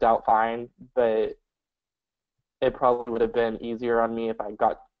letters worked out fine, but it probably would have been easier on me if I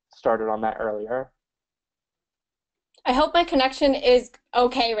got started on that earlier. I hope my connection is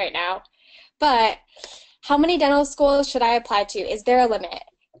okay right now. But how many dental schools should I apply to? Is there a limit?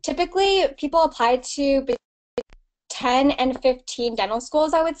 Typically, people apply to 10 and 15 dental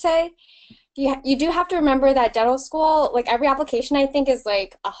schools, I would say. You do have to remember that dental school, like every application, I think, is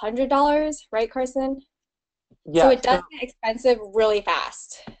like $100, right, Carson? So Yeah, it does so get expensive really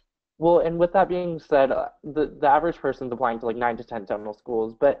fast. well, and with that being said, the average person's applying to like 9 to 10 dental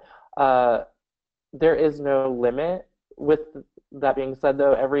schools, but uh, there is no limit. With that being said,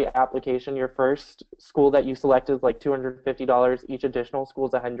 though, every application, your first school that you select is like $250. Each additional school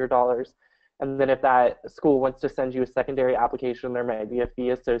is $100. And then if that school wants to send you a secondary application, there may be a fee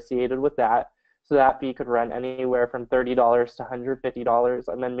associated with that. So that fee could run anywhere from $30 to $150.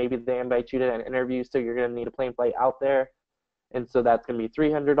 And then maybe they invite you to an interview, so you're going to need a plane flight out there. And so that's going to be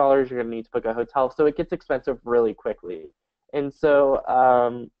 $300. You're going to need to book a hotel. So it gets expensive really quickly. And so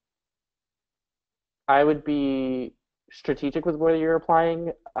I would be strategic with where you're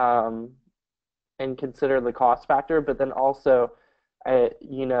applying, and consider the cost factor, but then also,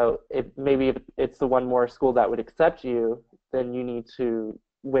 if maybe if it's the one more school that would accept you, then you need to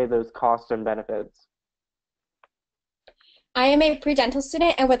weigh those costs and benefits. I am a pre-dental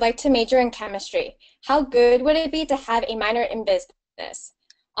student and would like to major in chemistry. How good would it be to have a minor in business?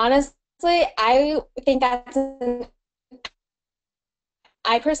 Honestly, I think that's an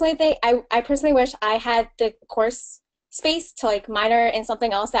I personally wish I had the course space to like minor in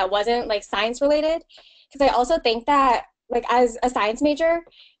something else that wasn't like science related. Because I also think that like as a science major,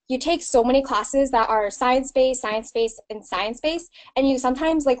 you take so many classes that are science based, and science based, and you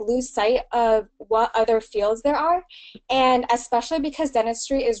sometimes like lose sight of what other fields there are. And especially because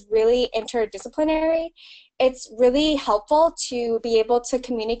dentistry is really interdisciplinary, it's really helpful to be able to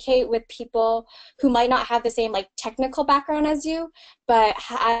communicate with people who might not have the same like technical background as you, but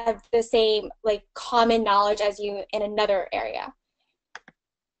have the same like common knowledge as you in another area.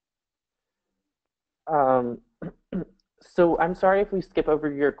 Um, so I'm sorry if we skip over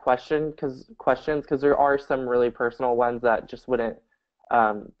your questions, because there are some really personal ones that just wouldn't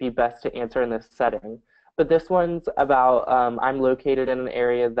be best to answer in this setting. But this one's about, I'm located in an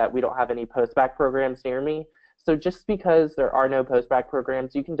area that we don't have any post-bac programs near me. So just because there are no post-bac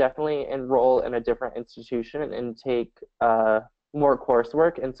programs, you can definitely enroll in a different institution and take more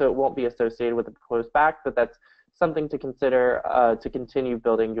coursework, and so it won't be associated with the post-bac, but that's something to consider to continue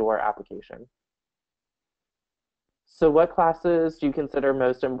building your application. So what classes do you consider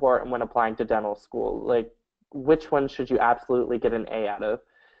most important when applying to dental school? Like, which one should you absolutely get an A out of?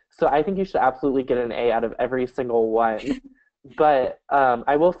 So I think you should absolutely get an A out of every single one. But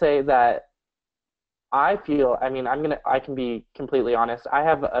I will say that I feel, I mean, I can be completely honest. I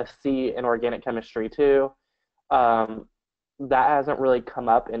have a C in organic chemistry too. Um, that hasn't really come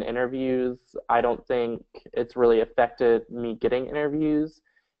up in interviews. I don't think it's really affected me getting interviews.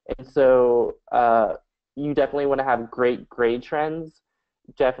 And so you definitely want to have great grade trends.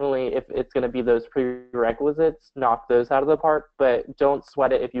 Definitely, if it's going to be those prerequisites, knock those out of the park, but don't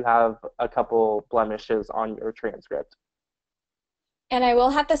sweat it if you have a couple blemishes on your transcript. And I will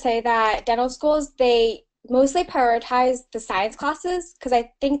have to say that dental schools, they mostly prioritize the science classes because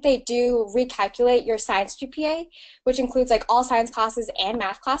I think they do recalculate your science GPA, which includes like all science classes and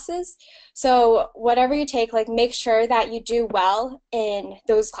math classes. So whatever you take, like make sure that you do well in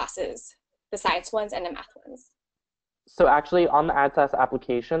those classes, the science ones and the math ones. So actually, on the AdSAS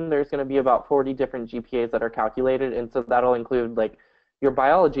application, there's going to be about 40 different GPAs that are calculated, and so that'll include like your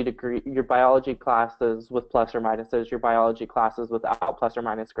biology degree, your biology classes with plus or minuses, your biology classes without plus or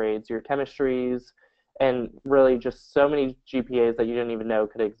minus grades, your chemistries, and really just so many GPAs that you didn't even know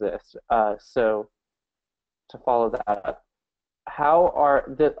could exist. So to follow that up,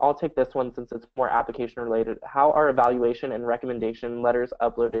 I'll take this one since it's more application related. How are evaluation and recommendation letters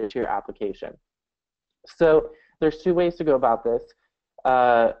uploaded to your application? So there's two ways to go about this.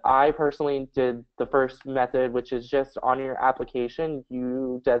 I personally did the first method, which is just on your application,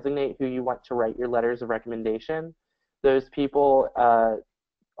 you designate who you want to write your letters of recommendation. Those people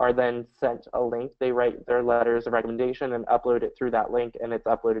are then sent a link. They write their letters of recommendation and upload it through that link, and it's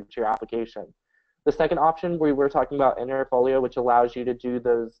uploaded to your application. The second option, we were talking about Interfolio, which allows you to do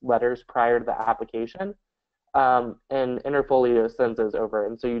those letters prior to the application. And Interfolio sends those over.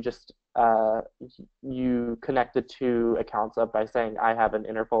 And so you just, you connect the two accounts up by saying, I have an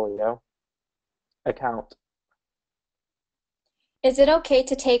Interfolio account. Is it okay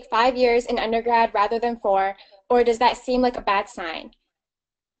to take 5 years in undergrad rather than 4, or does that seem like a bad sign?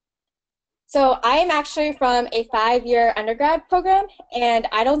 So I am actually from a 5-year undergrad program, and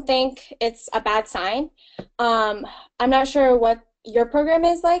I don't think it's a bad sign. I'm not sure what your program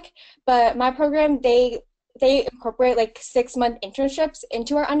is like, but my program, they incorporate like 6-month internships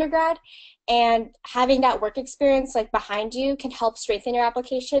into our undergrad, and having that work experience like behind you can help strengthen your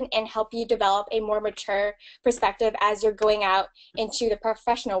application and help you develop a more mature perspective as you're going out into the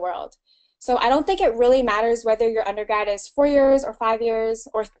professional world. So I don't think it really matters whether your undergrad is 4 years or 5 years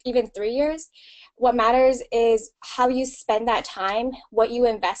or even 3 years. What matters is how you spend that time, what you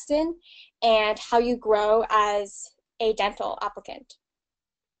invest in, and how you grow as a dental applicant.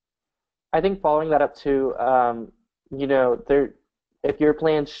 I think following that up too, if your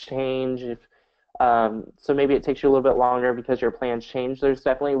plans change, if so maybe it takes you a little bit longer because your plans change. There's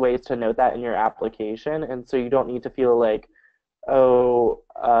definitely ways to note that in your application, and so you don't need to feel like, oh,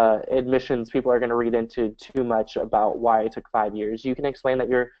 admissions people are going to read into too much about why it took 5 years. You can explain that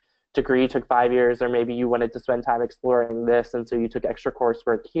your degree took 5 years, or maybe you wanted to spend time exploring this, and so you took extra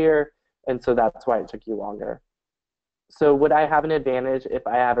coursework here, and so that's why it took you longer. So would I have an advantage if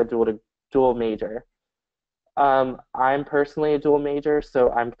I have a dual major? I'm personally a dual major,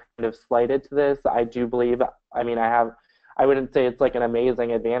 so I'm kind of slighted to this. I do believe, I wouldn't say it's like an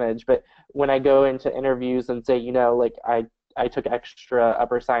amazing advantage, but when I go into interviews and say, like I took extra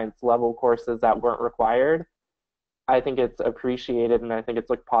upper science level courses that weren't required, I think it's appreciated, and I think it's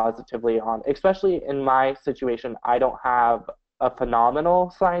looked positively on, especially in my situation. I don't have a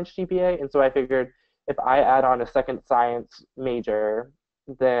phenomenal science GPA, and so I figured if I add on a second science major,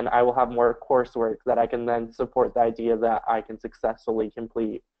 then I will have more coursework that I can then support the idea that I can successfully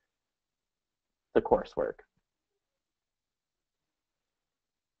complete the coursework.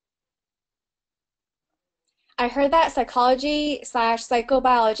 I heard that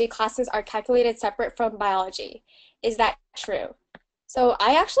psychology/psychobiology classes are calculated separate from biology. Is that true? So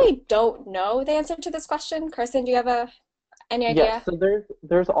I actually don't know the answer to this question. Kirsten, do you have any Yes, idea? so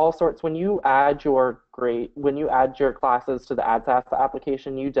there's all sorts. When you add your when you add your classes to the AdSAS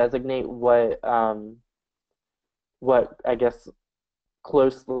application, you designate what I guess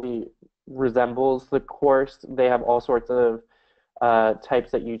closely resembles the course. They have all sorts of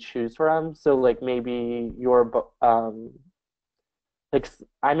types that you choose from. So like maybe your like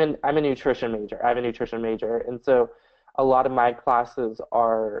I'm a nutrition major. I have a nutrition major, and so a lot of my classes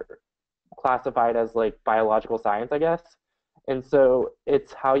are classified as like biological science, I guess. And so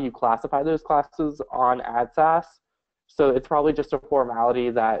it's how you classify those classes on AdSAS. So it's probably just a formality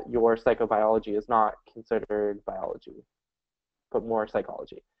that your psychobiology is not considered biology, but more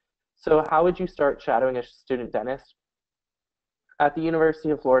psychology. So how would you start shadowing a student dentist? At the University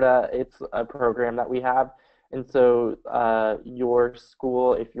of Florida, it's a program that we have. And so your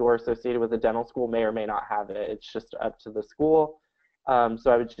school, if you're associated with a dental school, may or may not have it. It's just up to the school. So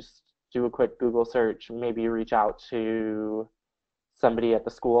I would just do a quick Google search, maybe reach out to somebody at the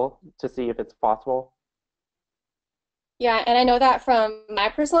school to see if it's possible. Yeah, and I know that from my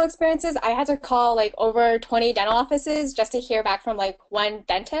personal experiences, I had to call like over 20 dental offices just to hear back from like one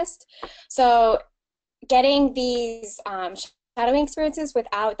dentist. So getting these shadowing experiences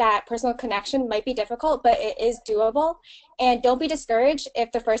without that personal connection might be difficult, but it is doable. And don't be discouraged if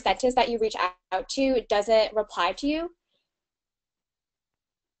the first dentist that you reach out to doesn't reply to you.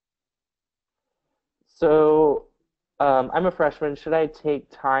 So I'm a freshman. Should I take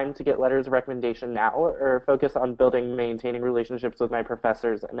time to get letters of recommendation now, or focus on building and maintaining relationships with my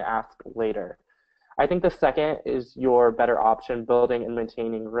professors and ask later? I think the second is your better option, building and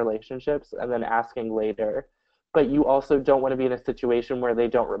maintaining relationships and then asking later. But you also don't want to be in a situation where they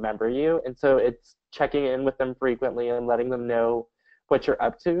don't remember you. And so it's checking in with them frequently and letting them know what you're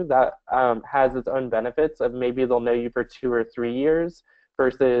up to. That has its own benefits of maybe they'll know you for 2 or 3 years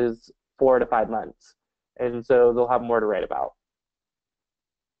versus 4 to 5 months. And so they'll have more to write about.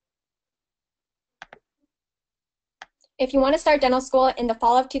 If you want to start dental school in the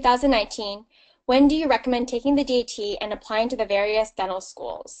fall of 2019, when do you recommend taking the DAT and applying to the various dental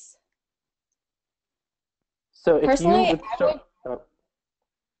schools? So if you Personally, would start, oh,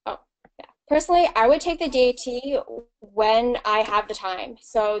 yeah. Personally, I would take the DAT when I have the time.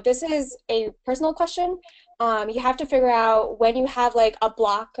 So this is a personal question. You have to figure out when you have like a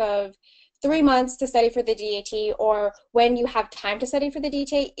block of 3 months to study for the DAT, or when you have time to study for the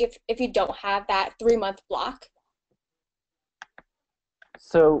DAT if you don't have that 3-month block.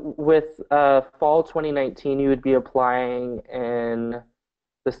 So with fall 2019, you would be applying in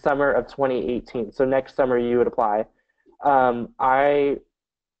the summer of 2018. So next summer you would apply. I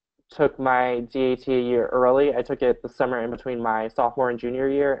took my DAT a year early. I took it the summer in between my sophomore and junior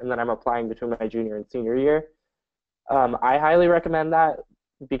year, and then I'm applying between my junior and senior year. I highly recommend that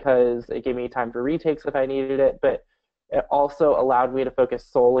because it gave me time for retakes if I needed it, but it also allowed me to focus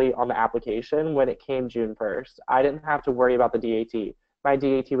solely on the application when it came June 1st. I didn't have to worry about the DAT. My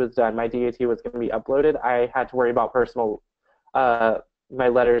DAT was done. My DAT was going to be uploaded. I had to worry about my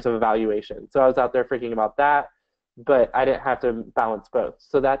letters of evaluation. So I was out there freaking about that, but I didn't have to balance both.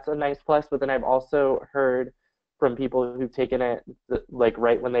 So that's a nice plus. But then I've also heard from people who've taken it like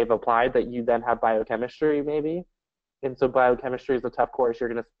right when they've applied that you then have biochemistry maybe. And so biochemistry is a tough course. You're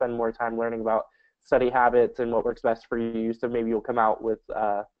going to spend more time learning about study habits and what works best for you. So maybe you'll come out with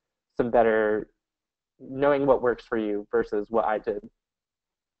some better knowing what works for you versus what I did.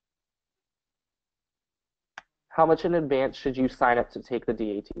 How much in advance should you sign up to take the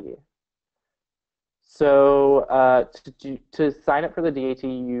DAT? So to sign up for the DAT,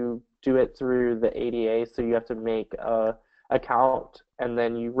 you do it through the ADA. So you have to make a account, and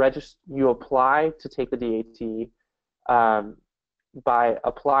then you apply to take the DAT. By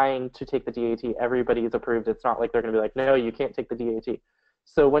applying to take the DAT, everybody is approved. It's not like they're going to be like, no, you can't take the DAT.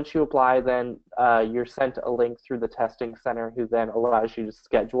 So once you apply, then you're sent a link through the testing center, who then allows you to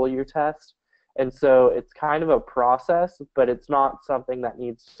schedule your test. And so it's kind of a process, but it's not something that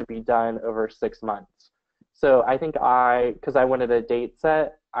needs to be done over 6 months. So I think because I wanted a date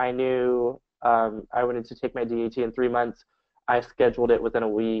set, I knew I wanted to take my DAT in 3 months. I scheduled it within a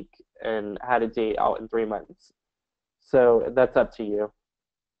week and had a date out in 3 months. So that's up to you.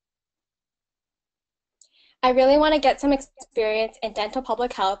 I really want to get some experience in dental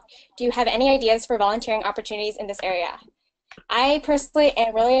public health. Do you have any ideas for volunteering opportunities in this area? I personally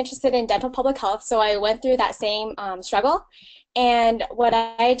am really interested in dental public health, so I went through that same struggle. And what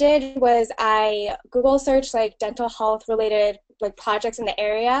I did was I Google searched like dental health related like projects in the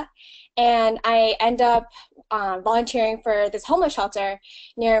area, and I end up volunteering for this homeless shelter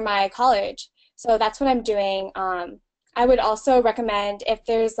near my college. So that's what I'm doing. I would also recommend, if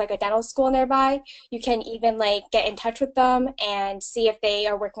there's like a dental school nearby, you can even like get in touch with them and see if they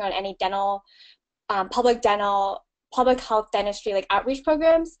are working on any public health dentistry like outreach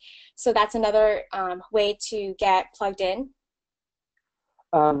programs. So that's another way to get plugged in.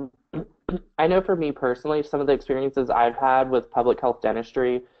 I know for me personally, some of the experiences I've had with public health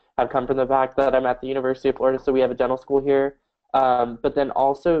dentistry have come from the fact that I'm at the University of Florida, so we have a dental school here. But then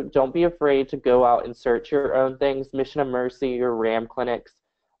also, don't be afraid to go out and search your own things. Mission of Mercy or RAM clinics.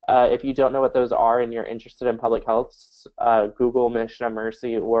 If you don't know what those are and you're interested in public health, Google Mission of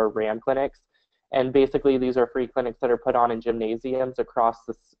Mercy or RAM clinics. And basically, these are free clinics that are put on in gymnasiums across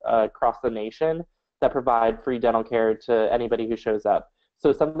the nation that provide free dental care to anybody who shows up.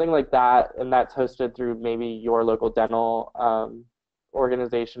 So something like that, and that's hosted through maybe your local dental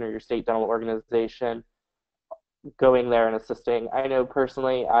organization or your state dental organization, going there and assisting. I know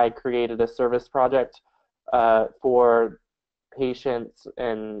personally I created a service project for patients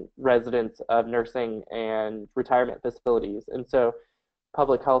and residents of nursing and retirement facilities. And so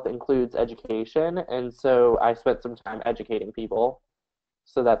public health includes education, and so I spent some time educating people.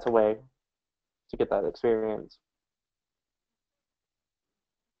 So that's a way to get that experience.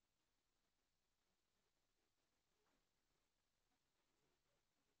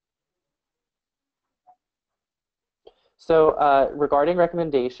 So regarding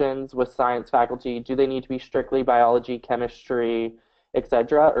recommendations with science faculty, do they need to be strictly biology, chemistry,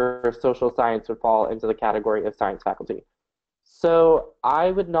 etc., or social science would fall into the category of science faculty? So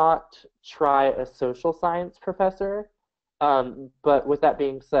I would not try a social science professor, but with that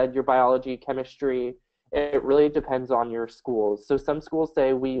being said, your biology, chemistry, it really depends on your schools. So some schools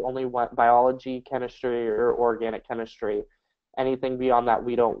say we only want biology, chemistry, or organic chemistry. Anything beyond that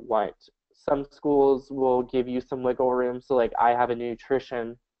we don't want. Some schools will give you some wiggle room. So like I have a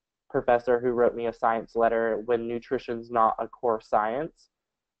nutrition professor who wrote me a science letter when nutrition's not a core science.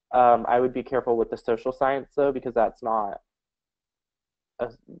 I would be careful with the social science though, because that's not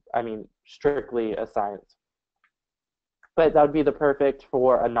strictly a science. But that would be the perfect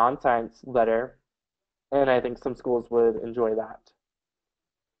for a non-science letter, and I think some schools would enjoy that.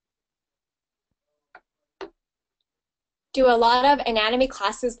 Do a lot of anatomy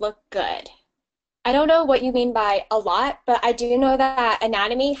classes look good? I don't know what you mean by a lot, but I do know that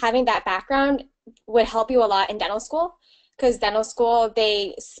anatomy, having that background would help you a lot in dental school because dental school,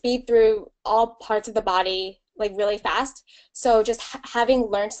 they speed through all parts of the body like really fast. So just having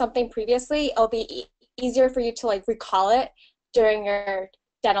learned something previously, it'll be easier for you to like recall it during your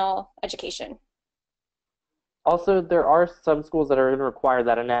dental education. Also, there are some schools that are going to require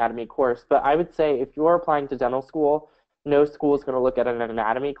that anatomy course, but I would say if you're applying to dental school, no school is going to look at an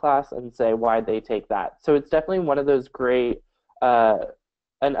anatomy class and say why they take that. So it's definitely one of those great, uh,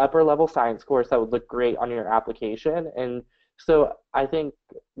 an upper level science course that would look great on your application. And so I think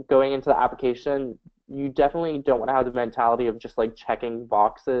going into the application, you definitely don't want to have the mentality of just like checking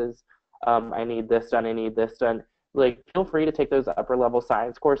boxes. I need this done, I need this done. Like, feel free to take those upper level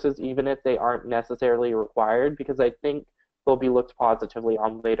science courses, even if they aren't necessarily required, because I think they'll be looked positively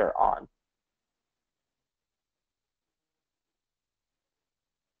on later on.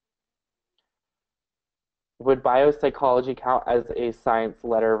 Would biopsychology count as a science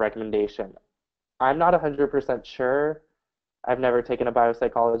letter recommendation? I'm not 100% sure. I've never taken a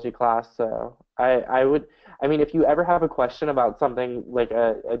biopsychology class, so I would, I mean, if you ever have a question about something like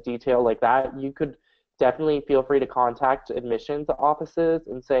a detail like that, you could definitely feel free to contact admissions offices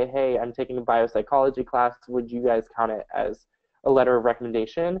and say, hey, I'm taking a biopsychology class. Would you guys count it as a letter of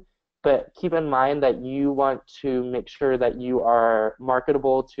recommendation? But keep in mind that you want to make sure that you are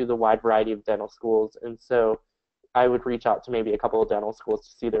marketable to the wide variety of dental schools. And so I would reach out to maybe a couple of dental schools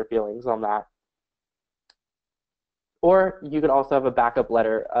to see their feelings on that. Or you could also have a backup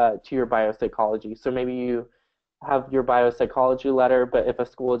letter to your biopsychology. So maybe you have your biopsychology letter, but if a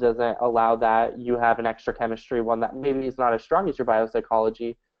school doesn't allow that, you have an extra chemistry one that maybe is not as strong as your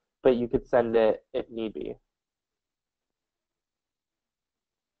biopsychology, but you could send it if need be.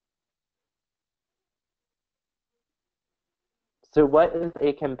 So what is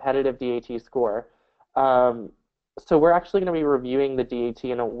a competitive DAT score? Um, so we're actually going to be reviewing the DAT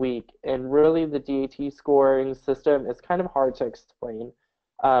in a week, and really the DAT scoring system is kind of hard to explain.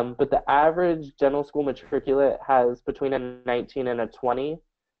 But the average dental school matriculate has between a 19 and a 20,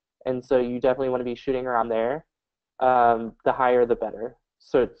 and so you definitely want to be shooting around there. The higher, the better.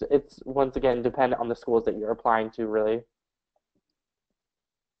 So it's once again dependent on the schools that you're applying to, really.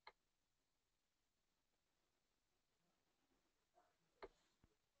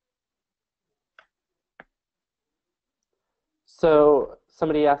 So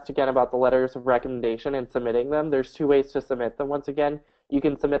somebody asked again about the letters of recommendation and submitting them. There's two ways to submit them. Once again, you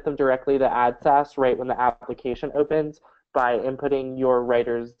can submit them directly to AdSAS right when the application opens by inputting your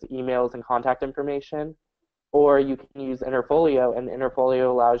writer's emails and contact information, or you can use Interfolio, and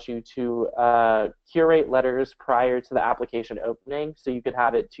Interfolio allows you to curate letters prior to the application opening. So you could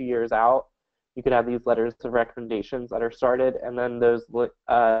have it 2 years out. You could have these letters of recommendations that are started, and then those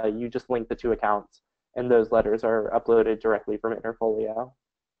you just link the two accounts, and those letters are uploaded directly from Interfolio.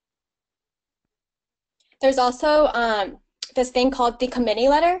 There's also this thing called the committee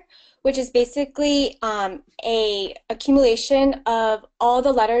letter, which is basically a accumulation of all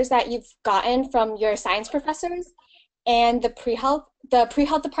the letters that you've gotten from your science professors, and the pre-health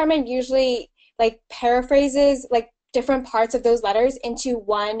department usually like paraphrases like different parts of those letters into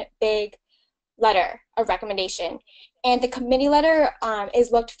one big letter of recommendation. And the committee letter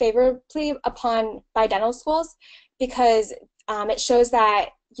is looked favorably upon by dental schools because it shows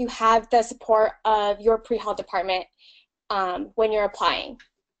that you have the support of your pre-health department when you're applying.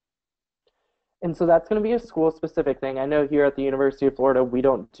 And so that's going to be a school specific thing. I know here at the University of Florida, we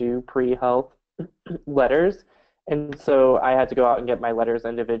don't do pre health letters. And so I had to go out and get my letters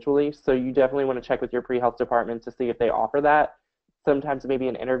individually. So you definitely want to check with your pre health department to see if they offer that. Sometimes maybe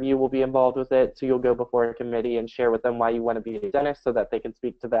an interview will be involved with it. So you'll go before a committee and share with them why you want to be a dentist so that they can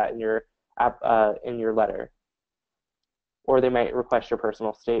speak to that in your letter. Or they might request your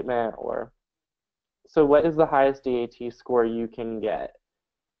personal statement. Or so what is the highest DAT score you can get?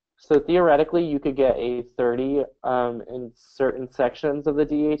 So theoretically, you could get a 30 in certain sections of the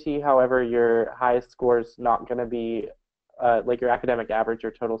DAT. However, your highest score is not going to be like your academic average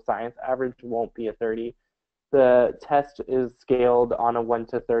or total science average won't be a 30. The test is scaled on a 1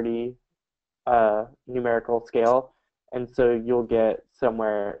 to 30 numerical scale, and so you'll get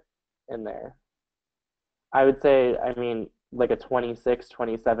somewhere in there. I would say, I mean, like a 26,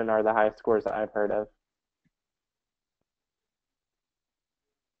 27 are the highest scores that I've heard of.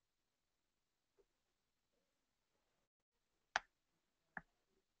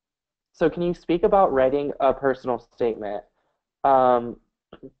 So can you speak about writing a personal statement? Um,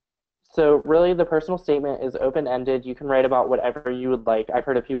 so really the personal statement is open-ended. You can write about whatever you would like. I've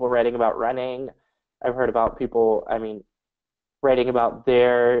heard of people writing about running. I've heard about people, I mean, writing about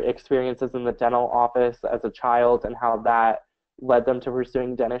their experiences in the dental office as a child and how that led them to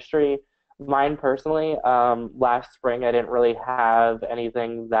pursuing dentistry. Mine personally, last spring, I didn't really have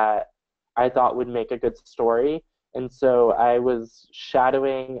anything that I thought would make a good story. And so I was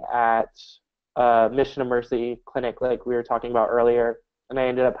shadowing at Mission of Mercy clinic, like we were talking about earlier, and I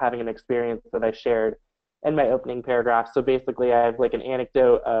ended up having an experience that I shared in my opening paragraph. So basically, I have like an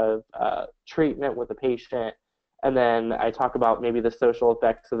anecdote of treatment with a patient, and then I talk about maybe the social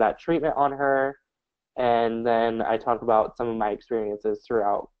effects of that treatment on her, and then I talk about some of my experiences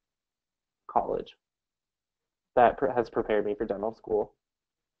throughout college that has prepared me for dental school.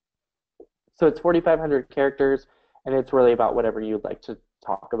 So it's 4,500 characters, and it's really about whatever you'd like to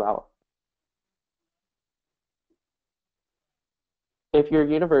talk about. If your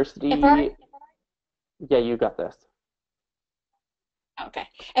university, yeah, you got this. Okay.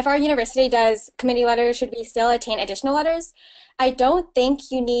 If our university does committee letters, should we still attain additional letters? I don't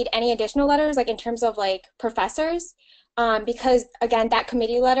think you need any additional letters, like in terms of like professors, because again, that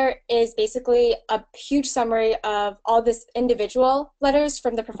committee letter is basically a huge summary of all this individual letters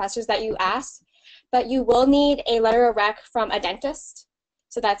from the professors that you asked. But you will need a letter of rec from a dentist,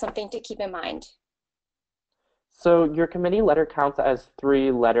 so that's something to keep in mind. So your committee letter counts as 3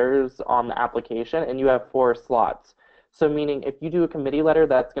 letters on the application, and you have 4 slots. So meaning if you do a committee letter,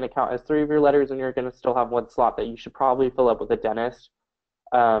 that's going to count as 3 of your letters, and you're going to still have 1 slot that you should probably fill up with a dentist.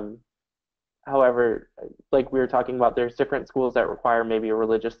 Um, However, like we were talking about, there's different schools that require maybe a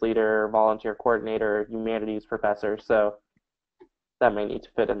religious leader, volunteer coordinator, humanities professor, so that may need to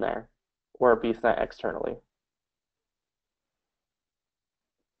fit in there or be sent externally.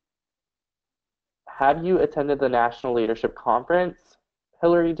 Have you attended the National Leadership Conference?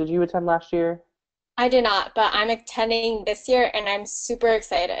 Hillary, did you attend last year? I did not, but I'm attending this year and I'm super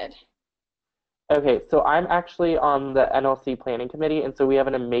excited. Okay, so I'm actually on the NLC Planning Committee, and so we have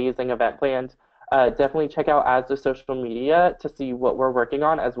an amazing event planned. Definitely check out ASDA social media to see what we're working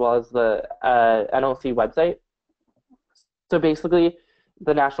on, as well as the NLC website. So basically,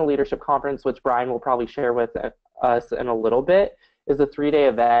 the National Leadership Conference, which Brian will probably share with us in a little bit, is a 3-day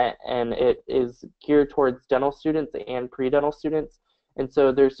event, and it is geared towards dental students and pre-dental students. And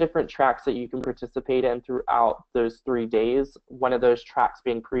so there's different tracks that you can participate in throughout those 3 days, one of those tracks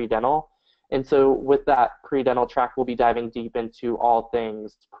being pre-dental. And so with that pre-dental track, we'll be diving deep into all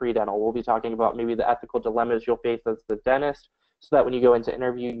things pre-dental. We'll be talking about maybe the ethical dilemmas you'll face as the dentist, so that when you go into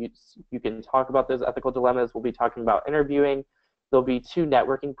interview, you can talk about those ethical dilemmas. We'll be talking about interviewing. There'll be 2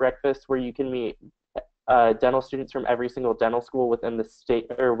 networking breakfasts where you can meet dental students from every single dental school within the state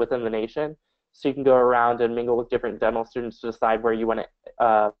or within the nation. So you can go around and mingle with different dental students to decide where you want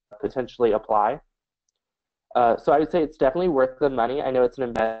to potentially apply. So I would say it's definitely worth the money. I know it's an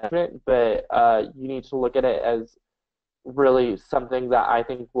investment, but you need to look at it as really something that I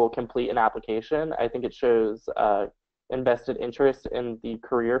think will complete an application. I think it shows invested interest in the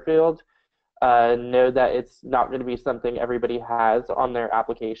career field. Know that it's not going to be something everybody has on their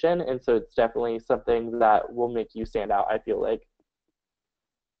application, and so it's definitely something that will make you stand out, I feel like.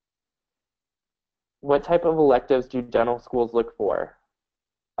 What type of electives do dental schools look for?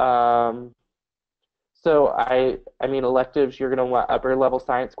 Um, So I mean, electives, you're going to want upper level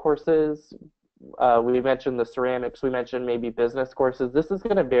science courses. We mentioned the ceramics. We mentioned maybe business courses. This is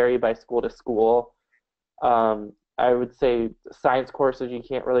going to vary by school to school. I would say science courses you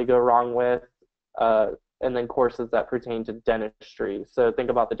can't really go wrong with, and then courses that pertain to dentistry. So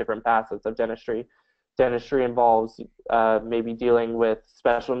think about the different facets of dentistry. Dentistry involves maybe dealing with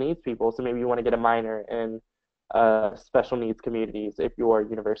special needs people. So maybe you want to get a minor in special needs communities if your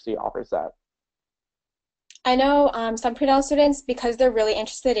university offers that. I know some pre-dental students, because they're really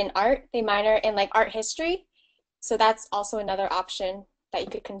interested in art, they minor in like art history. So that's also another option that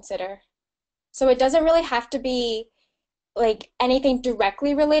you could consider. So it doesn't really have to be like anything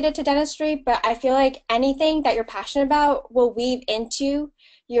directly related to dentistry, but I feel like anything that you're passionate about will weave into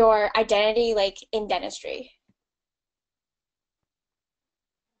your identity like in dentistry.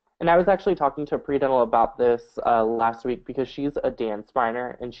 And I was actually talking to a pre-dental about this last week because she's a dance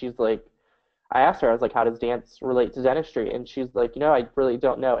minor, and she's like, I asked her, I was like, how does dance relate to dentistry? And she's like, I really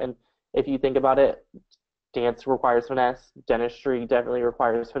don't know. And if you think about it, dance requires finesse. Dentistry definitely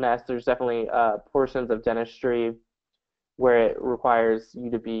requires finesse. There's definitely portions of dentistry where it requires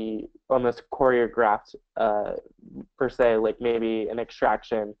you to be almost choreographed per se, like maybe an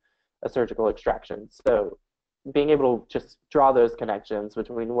extraction, a surgical extraction. So being able to just draw those connections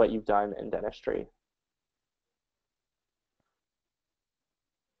between what you've done in dentistry.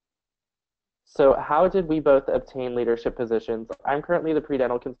 So how did we both obtain leadership positions? I'm currently the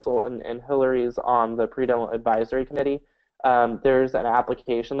pre-dental consultant, and Hillary's on the pre-dental advisory committee. there's an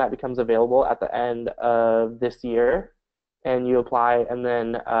application that becomes available at the end of this year, and you apply, and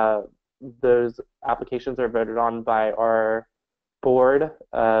then those applications are voted on by our board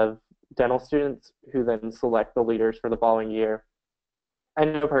of dental students, who then select the leaders for the following year. I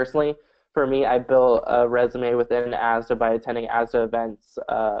know personally, for me, I built a resume within ASDA by attending ASDA events.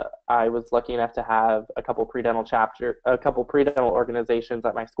 I was lucky enough to have a couple pre-dental organizations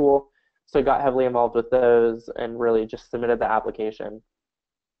at my school, so I got heavily involved with those and really just submitted the application.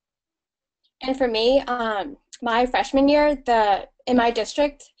 And for me, my freshman year, in my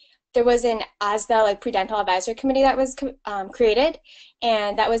district, there was an ASDA Predental Advisory Committee that was created,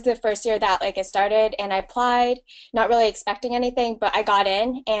 and that was the first year that it started. And I applied, not really expecting anything, but I got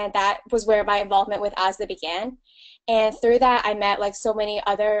in, and that was where my involvement with ASDA began. And through that, I met so many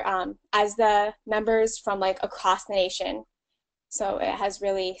other ASDA members from across the nation. So it has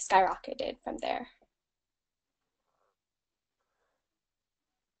really skyrocketed from there.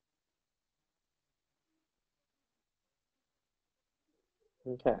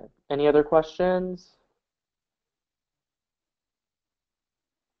 Okay. Any other questions?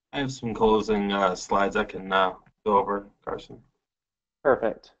 I have some closing slides I can go over, Carson.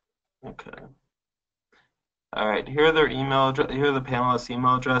 Perfect. Okay. All right. Here are here are the panelists'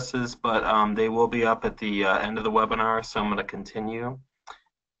 email addresses, but they will be up at the end of the webinar, so I'm going to continue.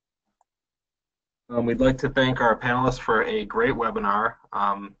 We'd like to thank our panelists for a great webinar,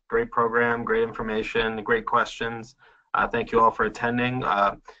 great program, great information, great questions. Thank you all for attending.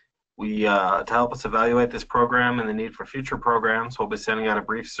 To help us evaluate this program and the need for future programs, we'll be sending out a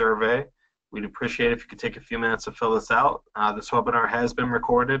brief survey. We'd appreciate if you could take a few minutes to fill this out. This webinar has been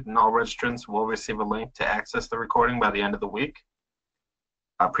recorded, and all registrants will receive a link to access the recording by the end of the week.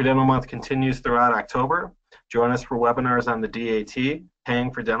 Predental Month continues throughout October. Join us for webinars on the DAT,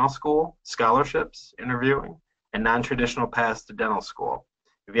 paying for dental school, scholarships, interviewing, and non-traditional paths to dental school.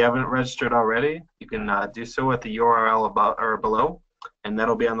 If you haven't registered already, you can do so at the URL above or below, and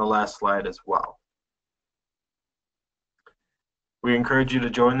that'll be on the last slide as well. We encourage you to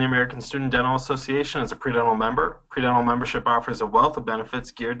join the American Student Dental Association as a predental member. Predental membership offers a wealth of benefits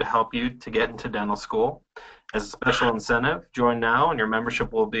geared to help you to get into dental school. As a special incentive, join now and your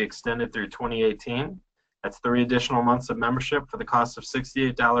membership will be extended through 2018. That's 3 additional months of membership for the cost of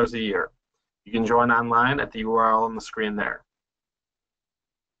 $68 a year. You can join online at the URL on the screen there.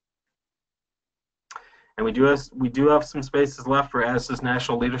 And we do have some spaces left for ASDA's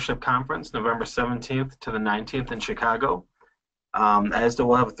National Leadership Conference, November 17th to the 19th in Chicago. ASDA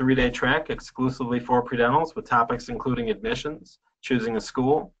will have a 3-day track exclusively for predentals with topics including admissions, choosing a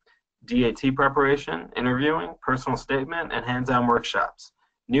school, DAT preparation, interviewing, personal statement, and hands-on workshops.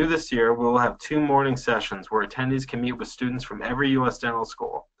 New this year, we will have 2 morning sessions where attendees can meet with students from every U.S. dental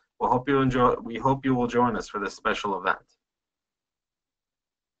school. We hope you will join us for this special event.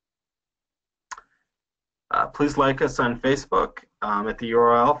 Please like us on Facebook at the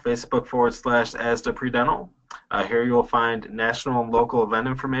URL Facebook.com/ASDA Predental. Here you will find national and local event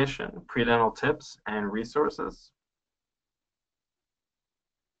information, predental tips, and resources.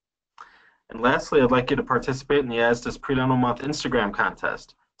 And lastly, I'd like you to participate in the ASDA's Predental Month Instagram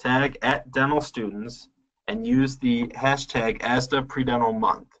contest. Tag @dentalstudents and use the hashtag ASDA Predental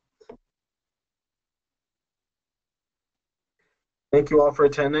Month. Thank you all for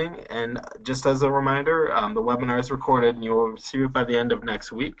attending, and just as a reminder, the webinar is recorded and you will receive it by the end of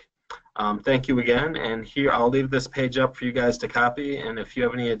next week. Thank you again, and here I'll leave this page up for you guys to copy, and if you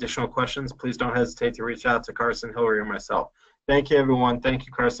have any additional questions, please don't hesitate to reach out to Carson, Hillary, or myself. Thank you, everyone. Thank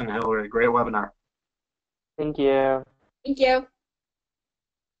you, Carson and Hillary. Great webinar. Thank you. Thank you.